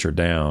lethal temperature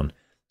down,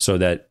 so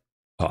that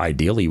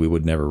ideally we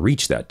would never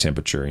reach that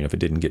temperature. If it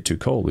didn't get too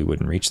cold, we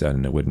wouldn't reach that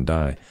and it wouldn't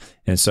die.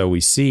 And so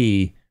we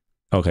see,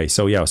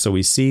 so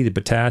we see the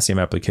potassium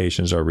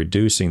applications are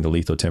reducing the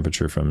lethal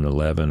temperature from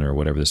 11 or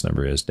whatever this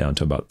number is down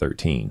to about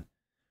 13.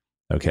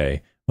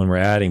 Okay. When we're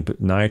adding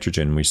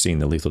nitrogen, we're seeing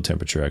the lethal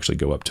temperature actually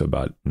go up to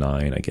about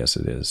 9, I guess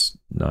it is,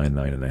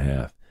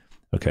 9.5.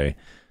 Okay.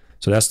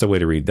 So that's the way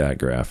to read that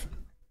graph.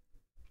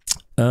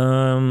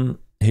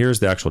 Here's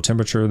the actual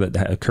temperature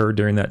that occurred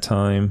during that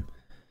time.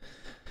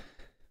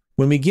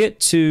 When we get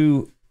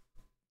to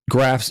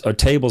graphs or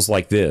tables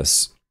like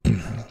this,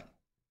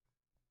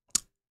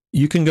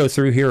 you can go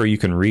through here or you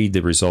can read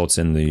the results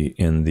in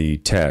the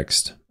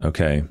text.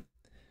 Okay.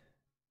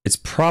 It's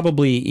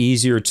probably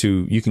easier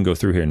you can go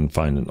through here and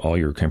find all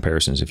your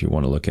comparisons if you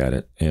want to look at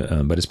it.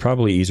 But it's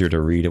probably easier to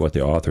read what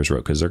the authors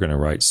wrote, because they're going to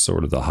write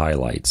sort of the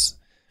highlights.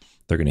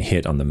 They're going to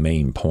hit on the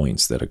main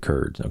points that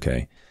occurred.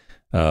 Okay.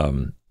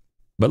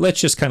 But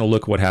let's just kind of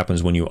look what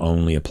happens when you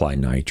only apply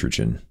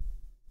nitrogen.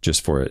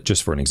 Just for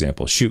an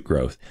example, shoot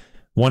growth.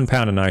 1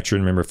 pound of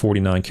nitrogen, remember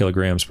 49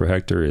 kilograms per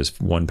hectare is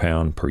 1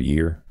 pound per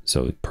year.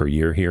 So per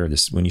year here,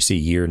 when you see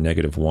year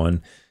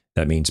 -1,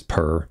 that means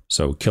per.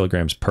 So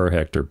kilograms per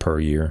hectare per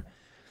year.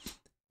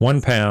 1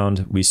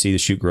 pound, we see the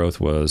shoot growth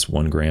was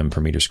 1 gram per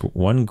meter,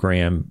 1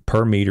 gram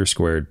per meter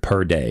squared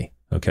per day.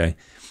 Okay.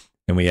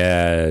 And we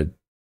add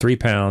 3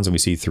 pounds and we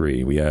see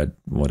 3. We add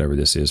whatever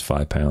this is,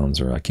 5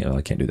 pounds, or I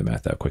can't do the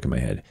math that quick in my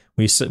head.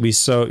 We show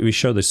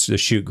the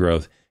shoot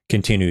growth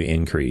continue to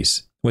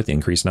increase with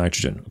increased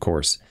nitrogen, of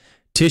course.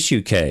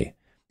 Tissue K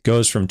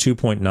goes from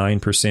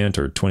 2.9%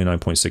 or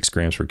 29.6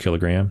 grams per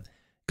kilogram,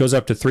 goes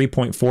up to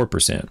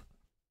 3.4%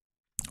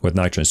 with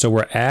nitrogen. So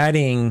we're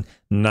adding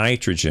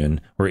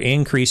nitrogen, we're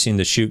increasing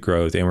the shoot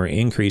growth, and we're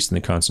increasing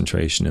the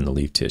concentration in the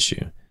leaf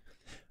tissue.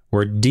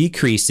 We're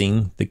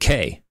decreasing the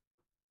K.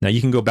 Now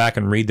you can go back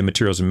and read the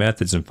materials and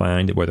methods and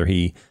find whether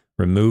he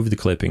removed the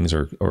clippings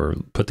or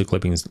put the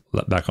clippings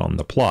back on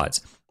the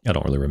plots. I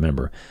don't really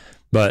remember.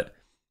 But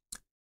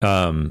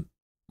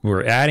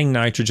we're adding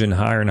nitrogen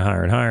higher and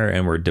higher and higher,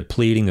 and we're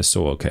depleting the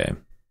soil K.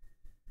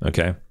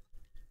 Okay.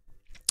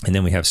 And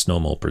then we have snow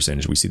mold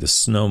percentage. We see the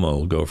snow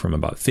mold go from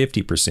about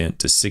 50%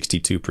 to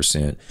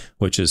 62%,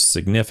 which is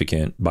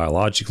significant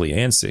biologically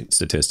and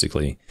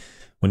statistically.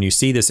 When you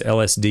see this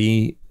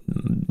LSD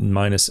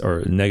minus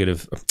or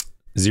negative,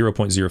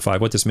 0.05.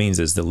 What this means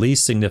is the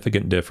least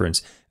significant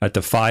difference at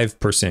the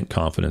 5%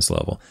 confidence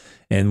level.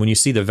 And when you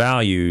see the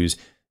values,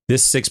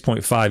 this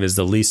 6.5 is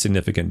the least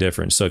significant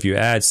difference. So if you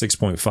add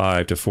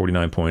 6.5 to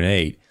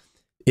 49.8,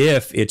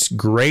 if it's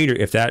greater,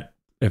 if that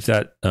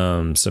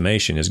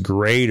summation is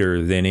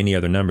greater than any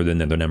other number, then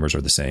the numbers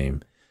are the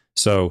same.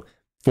 So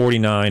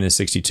 49 and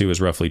 62 is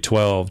roughly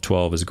 12.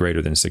 12 is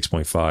greater than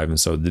 6.5, and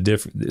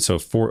so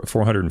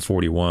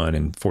 441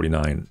 and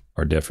 49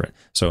 are different.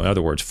 So in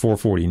other words,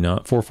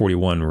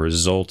 441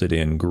 resulted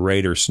in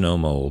greater snow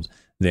mold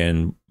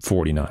than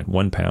 49.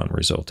 1 pound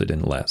resulted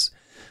in less.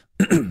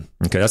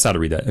 Okay, that's how to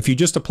read that. If you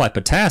just apply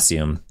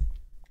potassium,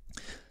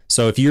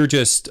 so if you're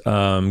just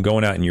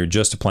going out and you're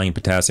just applying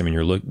potassium,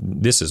 and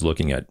this is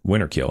looking at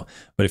winter kill,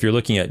 but if you're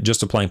looking at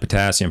just applying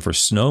potassium for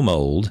snow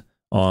mold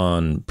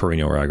on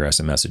perennial ryegrass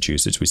in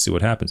Massachusetts, we see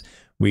what happens.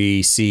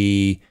 We do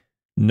see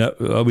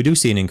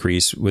an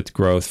increase with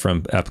growth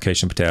from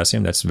application of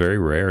potassium. That's very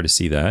rare to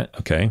see that,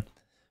 okay?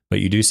 But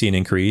you do see an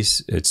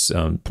increase. It's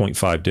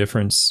 0.5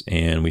 difference,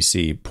 and we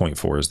see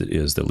 0.4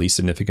 is the least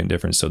significant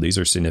difference. So these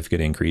are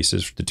significant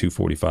increases, the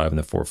 245 and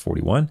the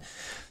 441.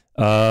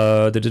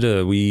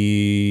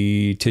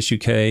 Tissue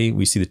K,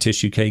 we see the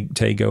tissue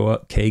K go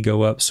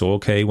up, soil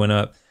K went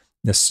up.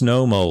 The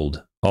snow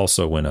mold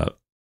also went up.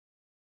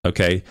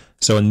 Okay,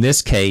 so in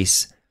this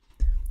case,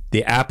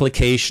 the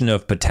application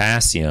of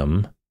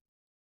potassium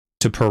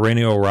to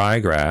perennial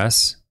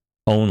ryegrass,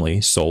 only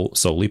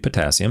solely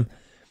potassium,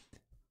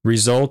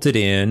 resulted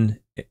in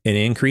an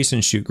increase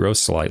in shoot growth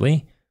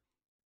slightly,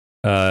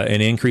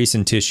 an increase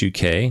in tissue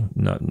K,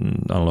 I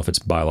don't know if it's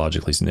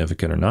biologically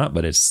significant or not,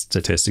 but it's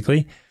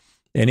statistically,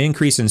 an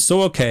increase in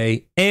soil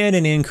K, and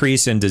an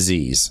increase in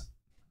disease.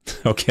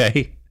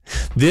 Okay,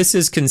 this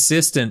is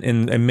consistent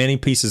in many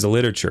pieces of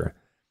literature.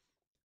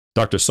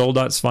 Dr.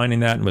 Soldot's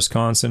finding that in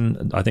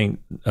Wisconsin. I think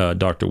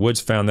Dr.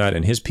 Woods found that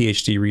in his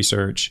PhD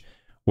research,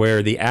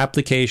 where the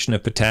application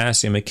of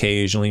potassium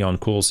occasionally on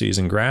cool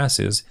season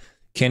grasses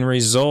can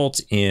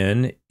result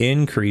in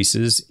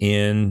increases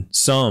in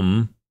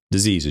some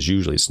diseases,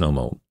 usually snow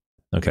mold.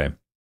 Okay,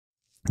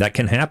 that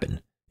can happen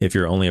if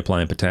you're only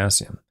applying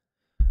potassium.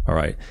 All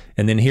right,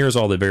 and then here's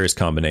all the various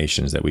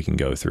combinations that we can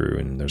go through,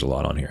 and there's a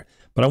lot on here.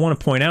 But I want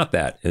to point out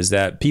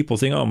that people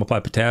think, oh, I'm going to apply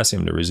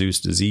potassium to reduce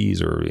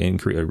disease or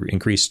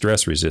increase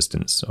stress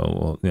resistance.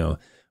 So,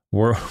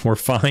 we're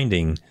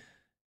finding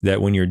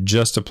that when you're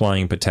just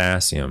applying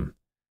potassium,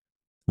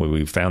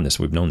 we've found this,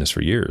 we've known this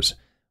for years.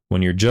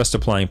 When you're just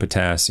applying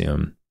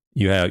potassium,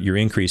 you're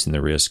increasing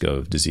the risk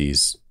of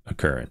disease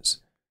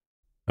occurrence.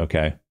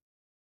 Okay,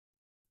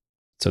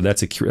 so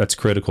that's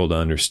critical to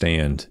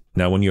understand.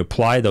 Now, when you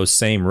apply those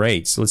same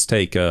rates, let's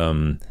take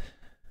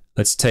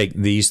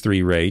these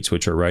three rates,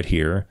 which are right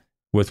here,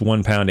 with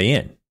 1 pound of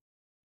N.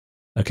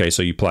 Okay,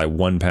 so you apply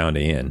 1 pound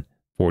of N,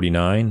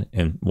 49,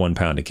 and 1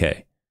 pound of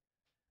K.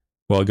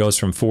 Well, it goes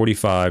from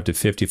 45 to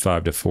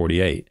 55 to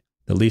 48.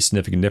 The least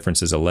significant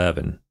difference is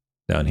 11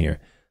 down here.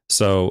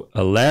 So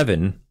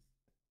 11,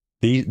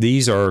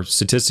 these are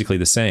statistically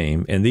the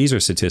same, and these are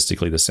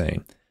statistically the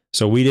same.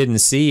 So we didn't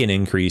see an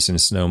increase in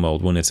snow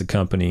mold when it's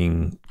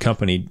accompanied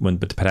when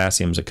the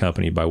potassium is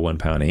accompanied by 1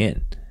 pound of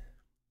N.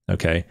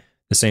 Okay.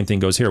 The same thing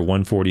goes here,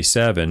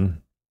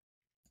 147,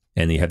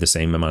 and you have the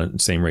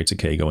same rates of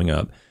K going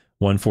up.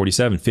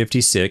 147,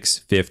 56,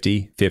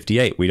 50,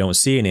 58. We don't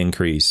see an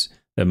increase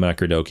of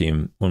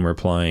microdocium when we're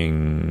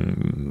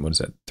applying,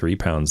 3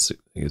 pounds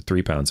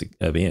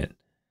of N.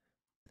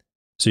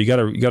 So you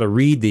gotta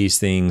read these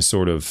things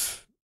sort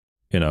of,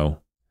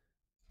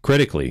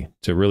 critically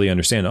to really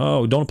understand.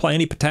 Oh, don't apply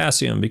any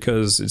potassium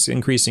because it's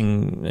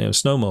increasing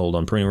snow mold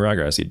on perennial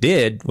ryegrass. It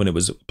did when it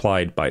was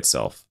applied by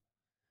itself,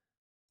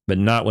 but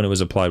not when it was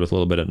applied with a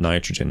little bit of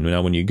nitrogen.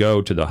 Now, when you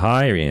go to the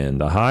higher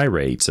end, the high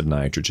rates of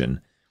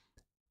nitrogen,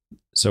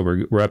 so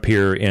we're up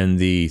here in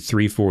the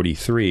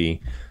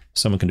 343.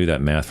 Someone can do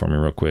that math for me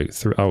real quick.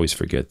 I always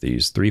forget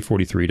these.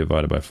 343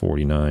 divided by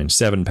 49,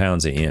 7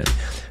 pounds of N.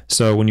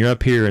 So when you're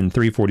up here in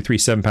 343,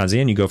 7 pounds of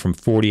N, you go from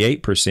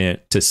 48%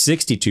 to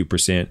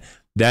 62%.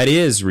 That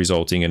is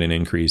resulting in an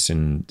increase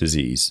in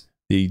disease.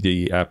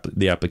 The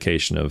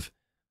application of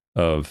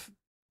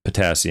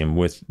potassium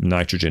with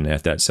nitrogen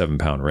at that 7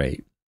 pound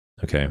rate.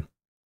 Okay.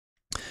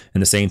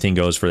 And the same thing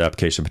goes for the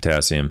application of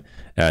potassium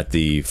at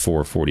the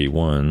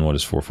 441. What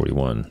is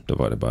 441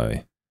 divided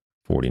by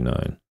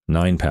 49?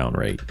 9 pound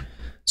rate.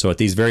 So at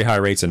these very high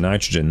rates of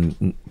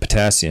nitrogen,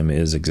 potassium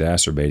is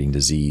exacerbating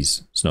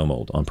disease, snow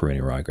mold on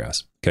perennial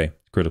ryegrass. Okay.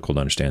 Critical to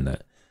understand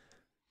that.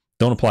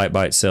 Don't apply it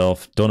by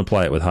itself. Don't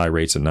apply it with high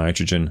rates of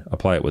nitrogen.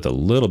 Apply it with a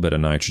little bit of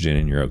nitrogen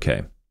and you're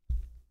okay.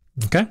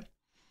 Okay.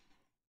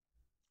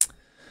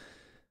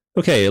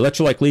 Okay,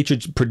 electrolyte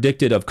leachage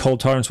predicted of cold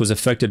tolerance was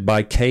affected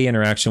by K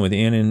interaction with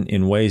N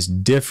in ways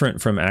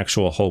different from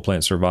actual whole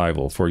plant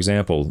survival. For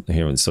example,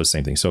 here, so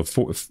same thing. So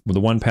with the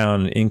 1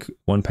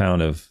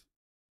 pound of,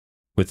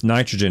 with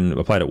nitrogen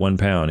applied at 1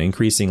 pound,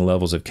 increasing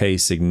levels of K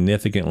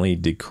significantly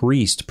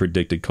decreased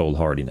predicted cold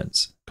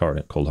hardiness.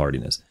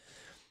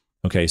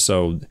 Okay,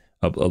 so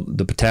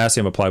the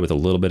potassium applied with a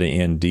little bit of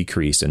N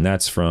decreased, and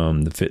that's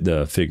from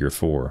the figure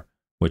 4,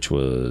 which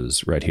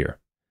was right here.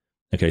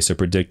 Okay, so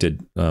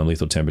predicted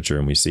lethal temperature,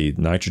 and we see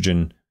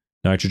nitrogen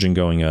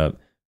going up,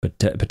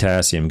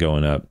 potassium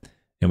going up,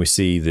 and we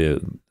see the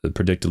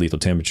predicted lethal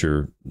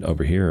temperature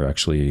over here.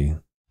 Actually,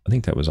 I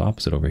think that was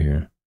opposite over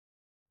here.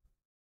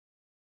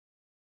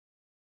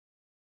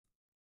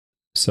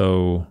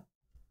 So,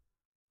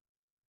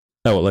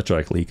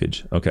 electrolyte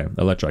leakage. Okay,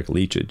 electrolyte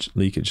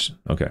leakage.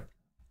 Okay,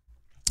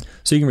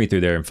 so you can read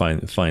through there and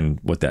find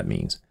what that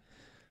means.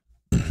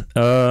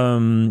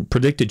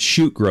 Predicted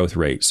shoot growth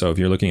rate. So if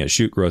you're looking at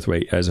shoot growth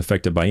rate as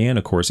affected by N,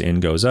 of course, N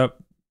goes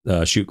up,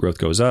 shoot growth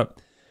goes up.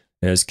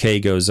 As K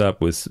goes up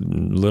with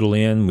little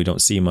N, we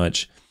don't see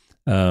much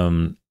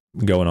going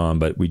on,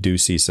 but we do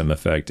see some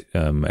effect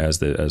as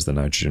the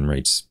nitrogen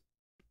rates.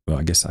 Well,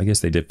 I guess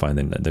they did find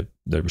that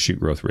the shoot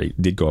growth rate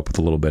did go up with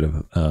a little bit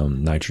of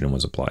nitrogen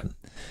was applied.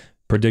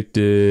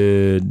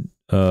 Predicted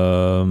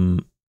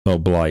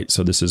blight.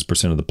 So this is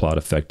percent of the plot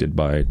affected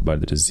by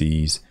the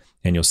disease.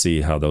 And you'll see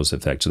how those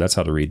affect. So that's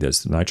how to read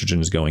this. The nitrogen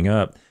is going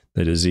up.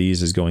 The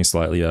disease is going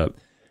slightly up.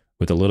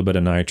 With a little bit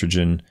of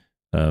nitrogen,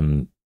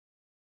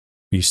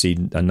 you see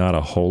not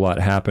a whole lot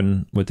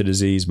happen with the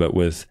disease, but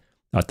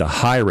at the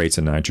high rates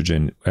of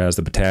nitrogen, as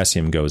the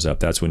potassium goes up,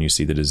 that's when you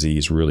see the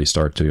disease really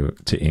start to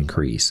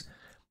increase.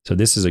 So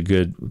this is a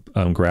good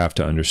graph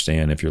to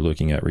understand if you're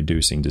looking at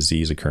reducing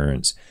disease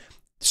occurrence.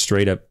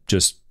 Straight up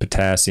just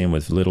potassium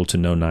with little to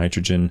no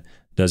nitrogen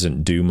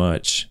doesn't do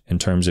much in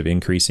terms of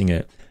increasing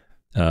it.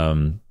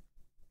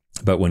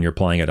 But when you're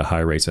applying at a high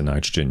rates of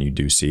nitrogen, you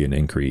do see an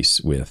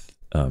increase with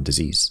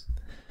disease.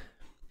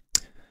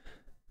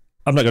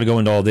 I'm not going to go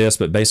into all this,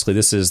 but basically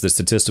this is the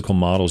statistical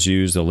models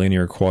used, the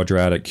linear,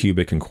 quadratic,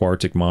 cubic, and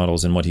quartic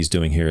models. And what he's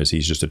doing here is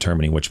he's just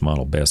determining which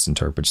model best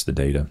interprets the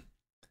data,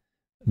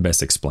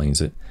 best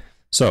explains it.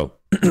 So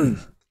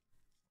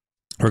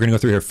we're going to go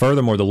through here.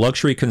 Furthermore, the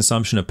luxury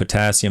consumption of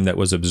potassium that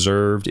was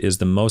observed is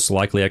the most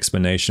likely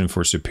explanation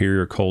for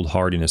superior cold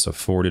hardiness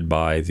afforded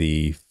by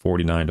the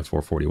 49 to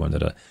 441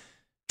 that a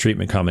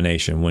treatment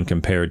combination when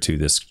compared to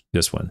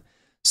this one.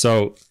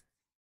 So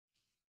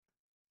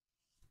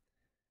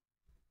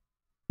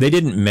they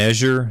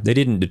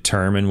didn't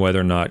determine whether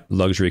or not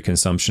luxury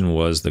consumption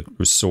was the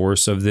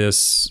source of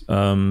this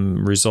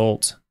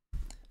result.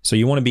 So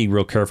you want to be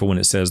real careful when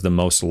it says the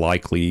most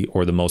likely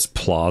or the most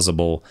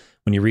plausible.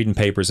 When you're reading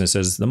papers and it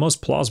says the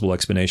most plausible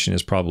explanation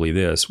is probably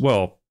this.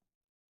 Well,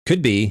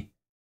 could be,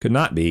 could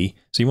not be.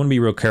 So you want to be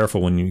real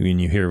careful when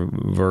you hear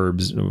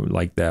verbs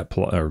like that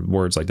or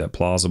words like that,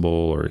 plausible,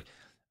 or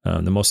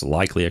the most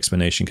likely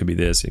explanation could be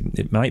this.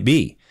 It might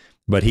be,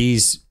 but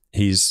he's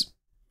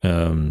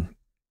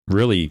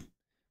really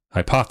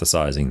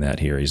hypothesizing that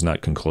here. He's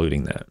not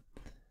concluding that.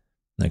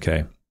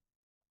 Okay.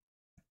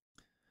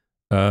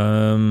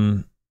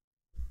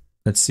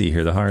 Let's see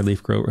here. The higher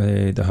leaf growth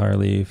rate, the higher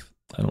leaf.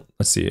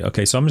 Let's see.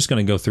 Okay, so I'm just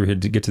going to go through here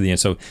to get to the end.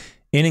 So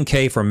N and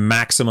K for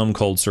maximum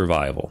cold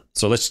survival.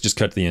 So let's just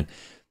cut to the end.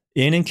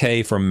 N and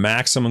K for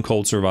maximum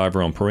cold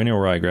survival on perennial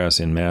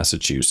ryegrass in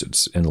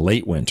Massachusetts in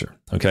late winter.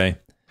 Okay.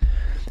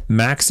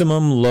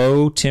 Maximum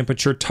low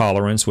temperature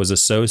tolerance was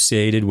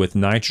associated with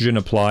nitrogen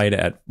applied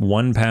at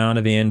 1 pound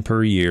of N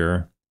per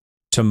year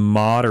to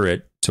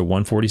moderate to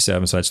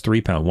 147. So that's 3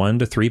 pounds, 1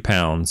 to 3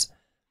 pounds.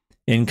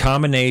 In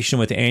combination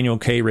with annual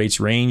K rates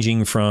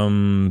ranging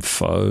from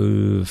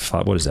 5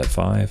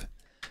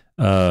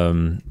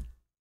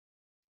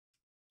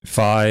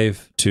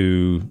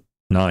 to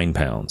 9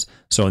 pounds.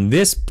 So in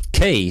this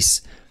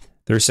case,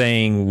 they're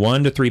saying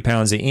 1 to 3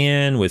 pounds of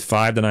N with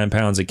 5 to 9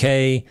 pounds of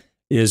K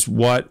is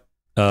what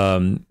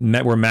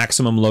where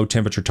maximum low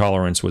temperature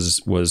tolerance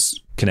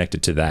was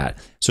connected to that.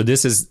 So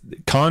this is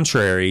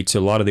contrary to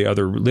a lot of the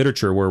other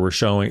literature where we're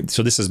showing.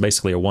 So this is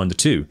basically a 1 to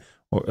 2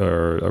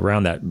 or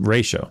around that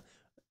ratio.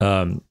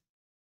 Of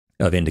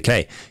N to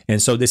K. And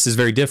so this is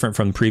very different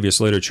from previous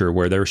literature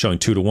where they were showing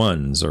 2 to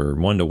 1s or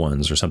 1 to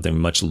 1s or something,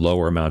 much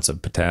lower amounts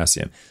of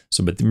potassium.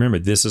 So, but remember,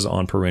 this is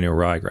on perennial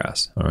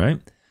ryegrass. All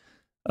right.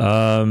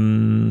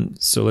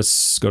 So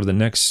let's go to the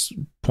next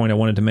point I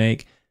wanted to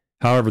make.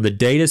 However, the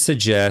data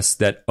suggests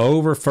that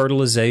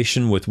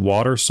over-fertilization with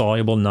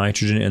water-soluble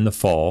nitrogen in the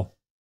fall,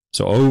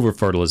 so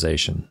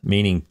over-fertilization,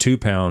 meaning 2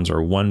 pounds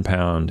or 1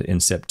 pound in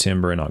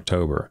September and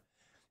October,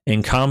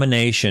 in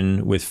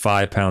combination with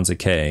 5 pounds of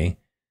K,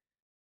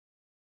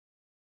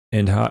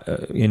 and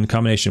in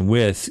combination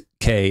with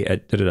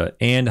K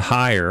and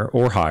higher,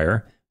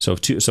 so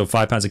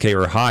 5 pounds of K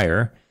or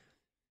higher,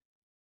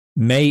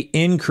 may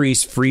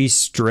increase free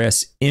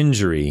stress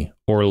injury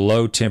or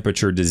low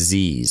temperature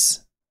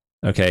disease.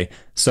 Okay,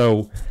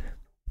 so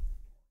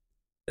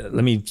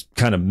let me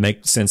kind of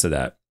make sense of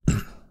that.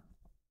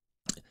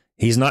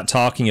 He's not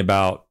talking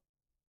about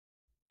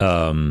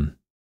 5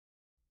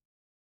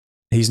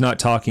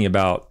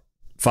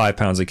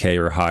 pounds of K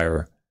or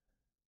higher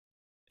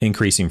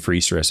increasing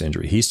free stress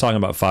injury. He's talking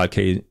about 5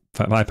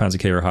 pounds of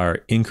K or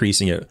higher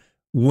increasing it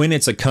when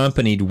it's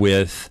accompanied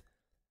with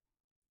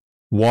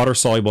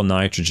water-soluble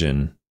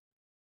nitrogen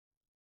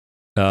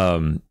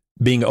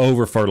being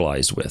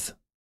over-fertilized with.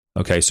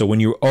 Okay, so when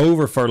you're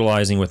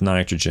over-fertilizing with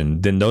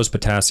nitrogen, then those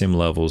potassium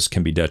levels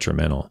can be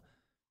detrimental.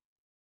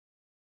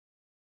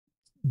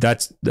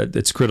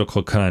 It's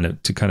critical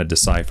to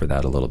decipher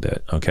that a little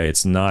bit. Okay,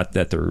 it's not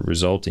that they're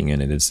resulting in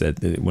it. It's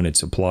that when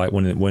it's applied,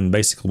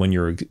 when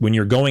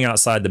you're going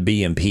outside the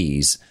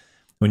BMPs,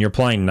 when you're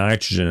applying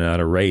nitrogen at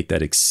a rate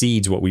that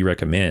exceeds what we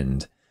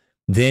recommend,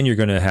 then you're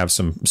going to have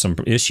some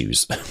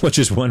issues, which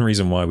is one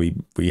reason why we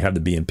have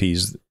the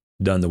BMPs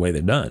done the way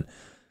they're done,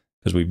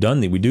 because we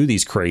do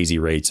these crazy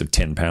rates of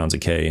 10 pounds a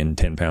K and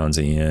 10 pounds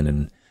a N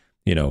and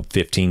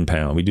 15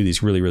 pound. We do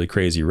these really, really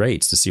crazy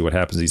rates to see what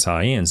happens to these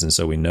high ends. And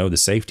so we know the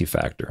safety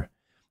factor.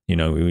 We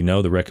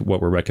know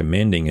what we're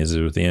recommending is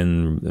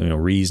within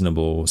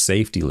reasonable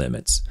safety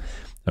limits.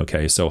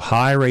 Okay, so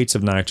high rates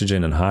of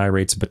nitrogen and high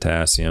rates of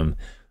potassium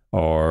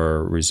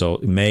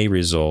may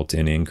result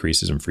in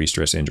increases in free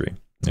stress injury.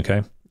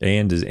 Okay,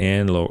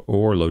 and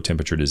low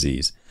temperature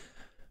disease.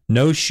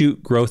 No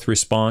shoot growth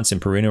response in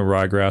perennial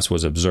ryegrass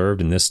was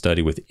observed in this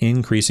study with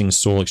increasing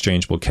soil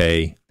exchangeable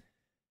K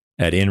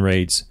at N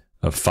rates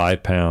of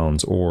 5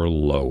 pounds or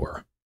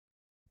lower.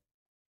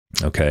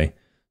 Okay,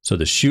 so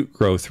the shoot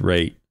growth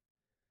rate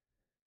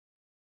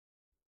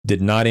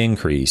did not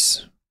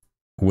increase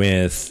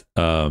with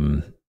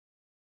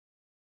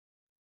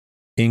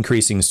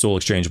increasing soil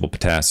exchangeable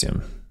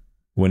potassium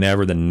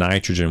whenever the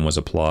nitrogen was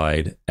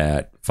applied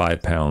at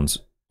 5 pounds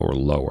or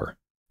lower.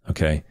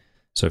 Okay,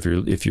 so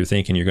if you're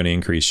thinking you're going to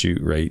increase shoot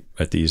rate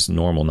at these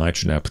normal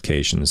nitrogen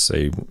applications,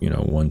 say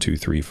 1, 2,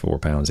 3, 4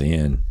 pounds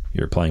in,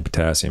 you're applying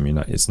potassium.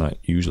 It's not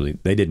usually.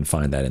 They didn't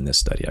find that in this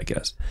study, I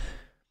guess.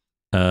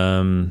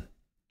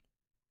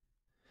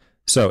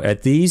 So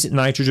at these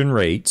nitrogen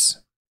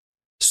rates,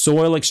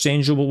 soil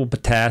exchangeable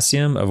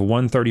potassium of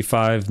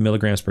 135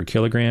 milligrams per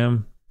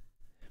kilogram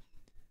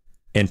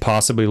and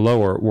possibly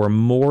lower were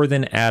more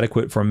than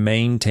adequate for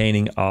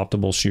maintaining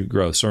optimal shoot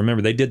growth. So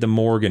remember, they did the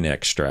Morgan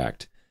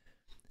extract.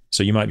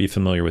 So you might be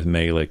familiar with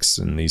Malix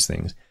and these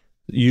things.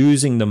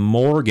 Using the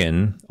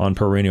Morgan on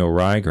perennial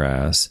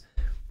ryegrass,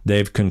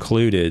 they've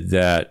concluded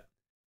that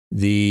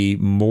the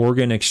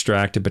Morgan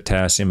extracted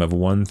potassium of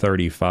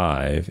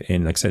 135,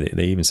 and like I said,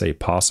 they even say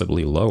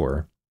possibly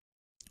lower,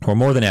 or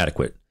more than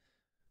adequate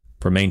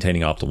for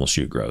maintaining optimal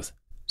shoot growth.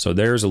 So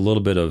there's a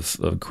little bit of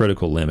a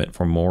critical limit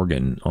for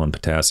Morgan on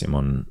potassium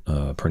on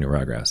perennial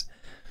ryegrass.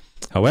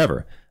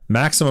 However,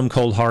 maximum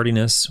cold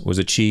hardiness was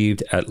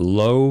achieved at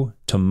low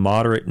to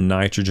moderate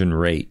nitrogen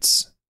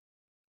rates.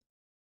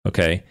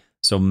 Okay,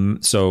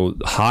 so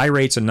high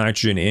rates of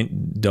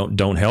nitrogen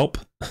don't help.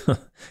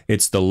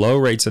 It's the low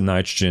rates of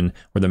nitrogen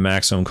where the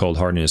maximum cold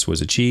hardiness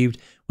was achieved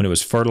when it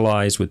was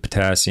fertilized with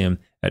potassium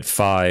at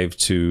 5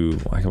 to,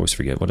 I always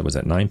forget, what was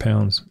that, 9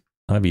 pounds?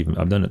 I've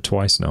done it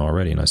twice now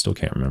already, and I still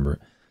can't remember.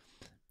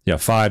 Yeah,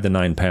 5 to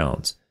 9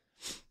 pounds.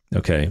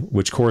 Okay,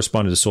 which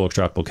corresponded to soil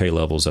extractable K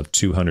levels of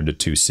 200 to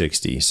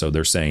 260. So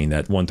they're saying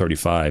that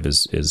 135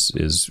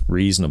 is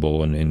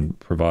reasonable and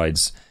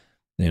provides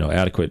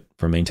adequate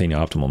for maintaining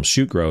optimum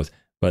shoot growth.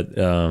 But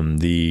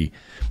the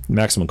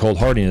maximum cold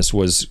hardiness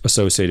was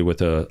associated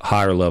with a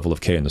higher level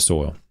of K in the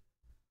soil.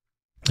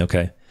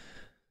 Okay.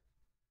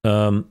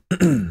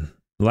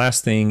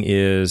 Last thing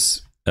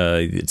is,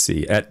 let's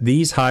see, at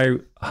these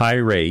high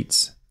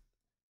rates,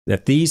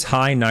 at these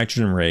high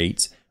nitrogen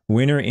rates,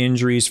 winter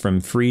injuries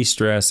from free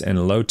stress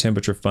and low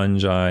temperature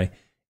fungi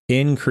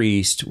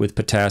increased with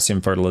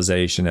potassium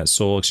fertilization at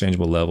soil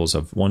exchangeable levels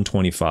of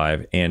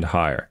 125 and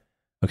higher.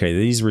 Okay,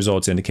 these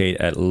results indicate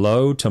at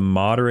low to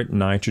moderate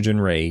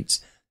nitrogen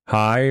rates,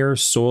 higher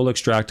soil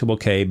extractable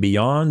K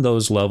beyond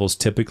those levels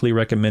typically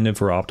recommended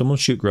for optimal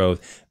shoot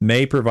growth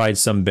may provide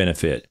some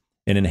benefit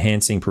in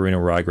enhancing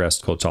perennial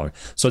ryegrass cold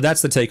tolerance. So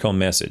that's the take-home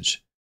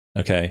message.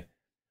 Okay,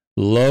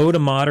 low to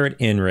moderate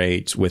N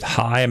rates with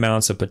high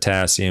amounts of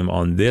potassium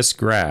on this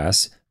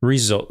grass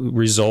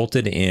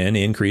resulted in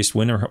increased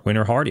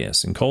winter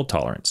hardiness and cold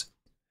tolerance.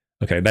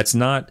 Okay, that's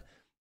not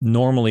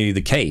normally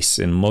the case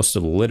in most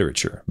of the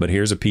literature, but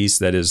here's a piece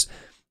that is,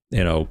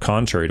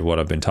 contrary to what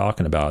I've been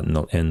talking about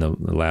in the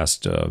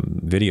last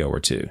video or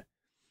two.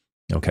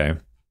 Okay,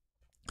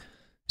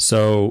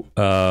 so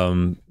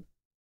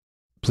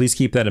please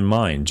keep that in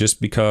mind.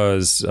 Just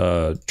because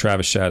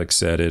Travis Shattuck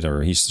said it,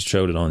 or he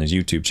showed it on his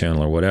YouTube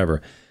channel or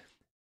whatever,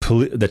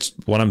 that's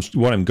what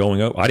I'm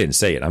going over. I didn't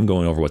say it. I'm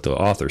going over what the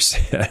author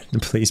said.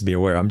 Please be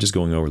aware. I'm just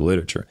going over the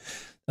literature.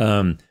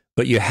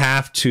 But you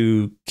have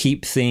to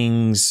keep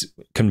things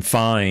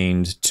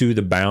confined to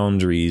the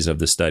boundaries of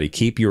the study.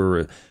 Keep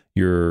your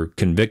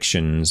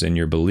convictions and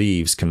your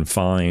beliefs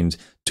confined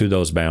to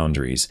those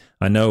boundaries.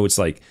 I know it's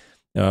like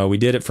we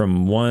did it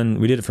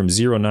from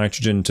 0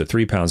 nitrogen to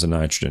 3 pounds of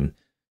nitrogen.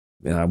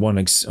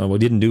 We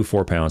didn't do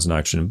 4 pounds of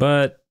nitrogen,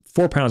 but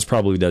 4 pounds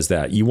probably does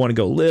that. You want to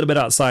go a little bit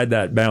outside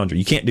that boundary.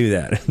 You can't do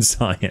that in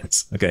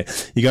science. Okay,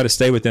 you got to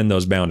stay within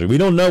those boundaries. We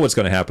don't know what's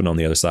going to happen on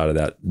the other side of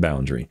that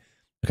boundary.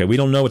 Okay, we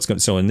don't know what's going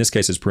to, so in this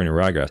case, it's perennial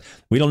ryegrass.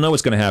 We don't know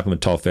what's going to happen with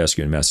tall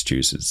fescue in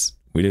Massachusetts.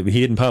 He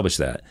didn't publish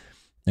that.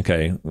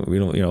 Okay, we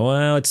don't,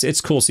 well,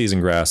 it's cool season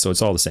grass, so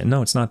it's all the same.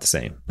 No, it's not the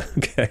same.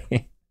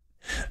 Okay,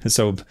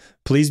 So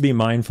please be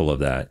mindful of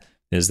that,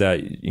 is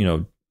that, you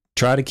know,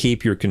 try to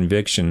keep your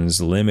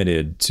convictions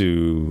limited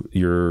to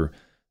the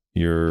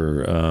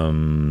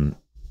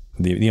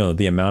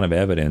amount of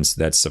evidence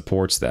that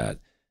supports that.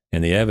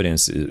 And the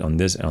evidence on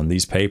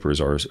these papers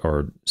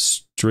are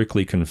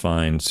strictly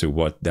confined to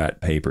what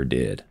that paper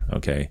did.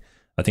 Okay.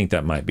 I think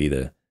that might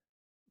be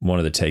one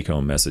of the take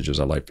home messages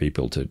I like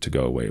people to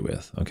go away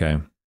with. Okay.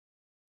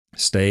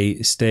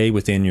 Stay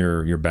within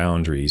your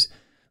boundaries.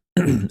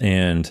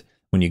 And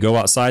when you go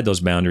outside those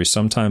boundaries,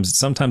 sometimes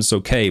it's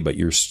okay, but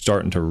you're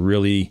starting to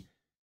really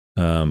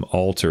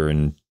alter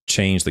and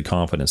change the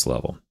confidence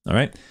level. All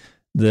right.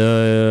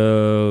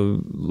 The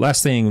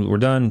last thing, we're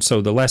done. So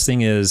the last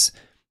thing is,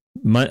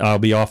 I'll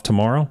be off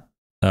tomorrow.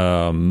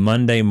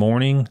 Monday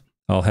morning,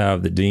 I'll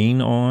have the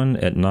dean on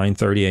at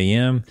 9:30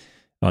 a.m.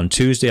 On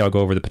Tuesday, I'll go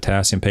over the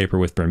potassium paper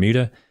with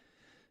Bermuda.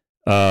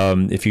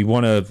 If you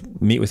want to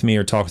meet with me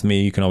or talk with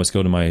me, you can always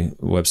go to my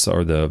website,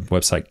 or the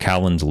website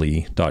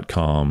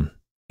calendly.com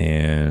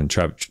and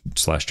 /Travis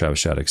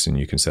Shaddix, and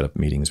you can set up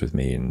meetings with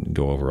me and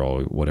go over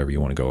whatever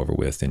you want to go over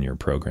in your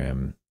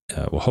program.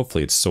 Well,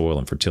 hopefully it's soil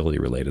and fertility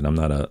related.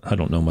 I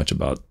don't know much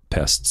about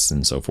pests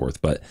and so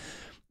forth, but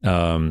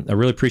I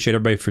really appreciate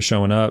everybody for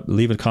showing up.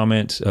 Leave a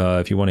comment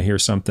if you want to hear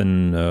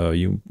something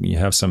you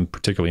have some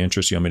particular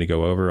interest you want me to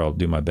go over. I'll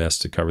do my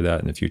best to cover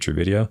that in a future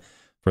video.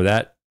 For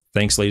that,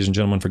 thanks, ladies and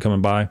gentlemen, for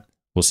coming by.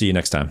 We'll see you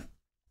next time.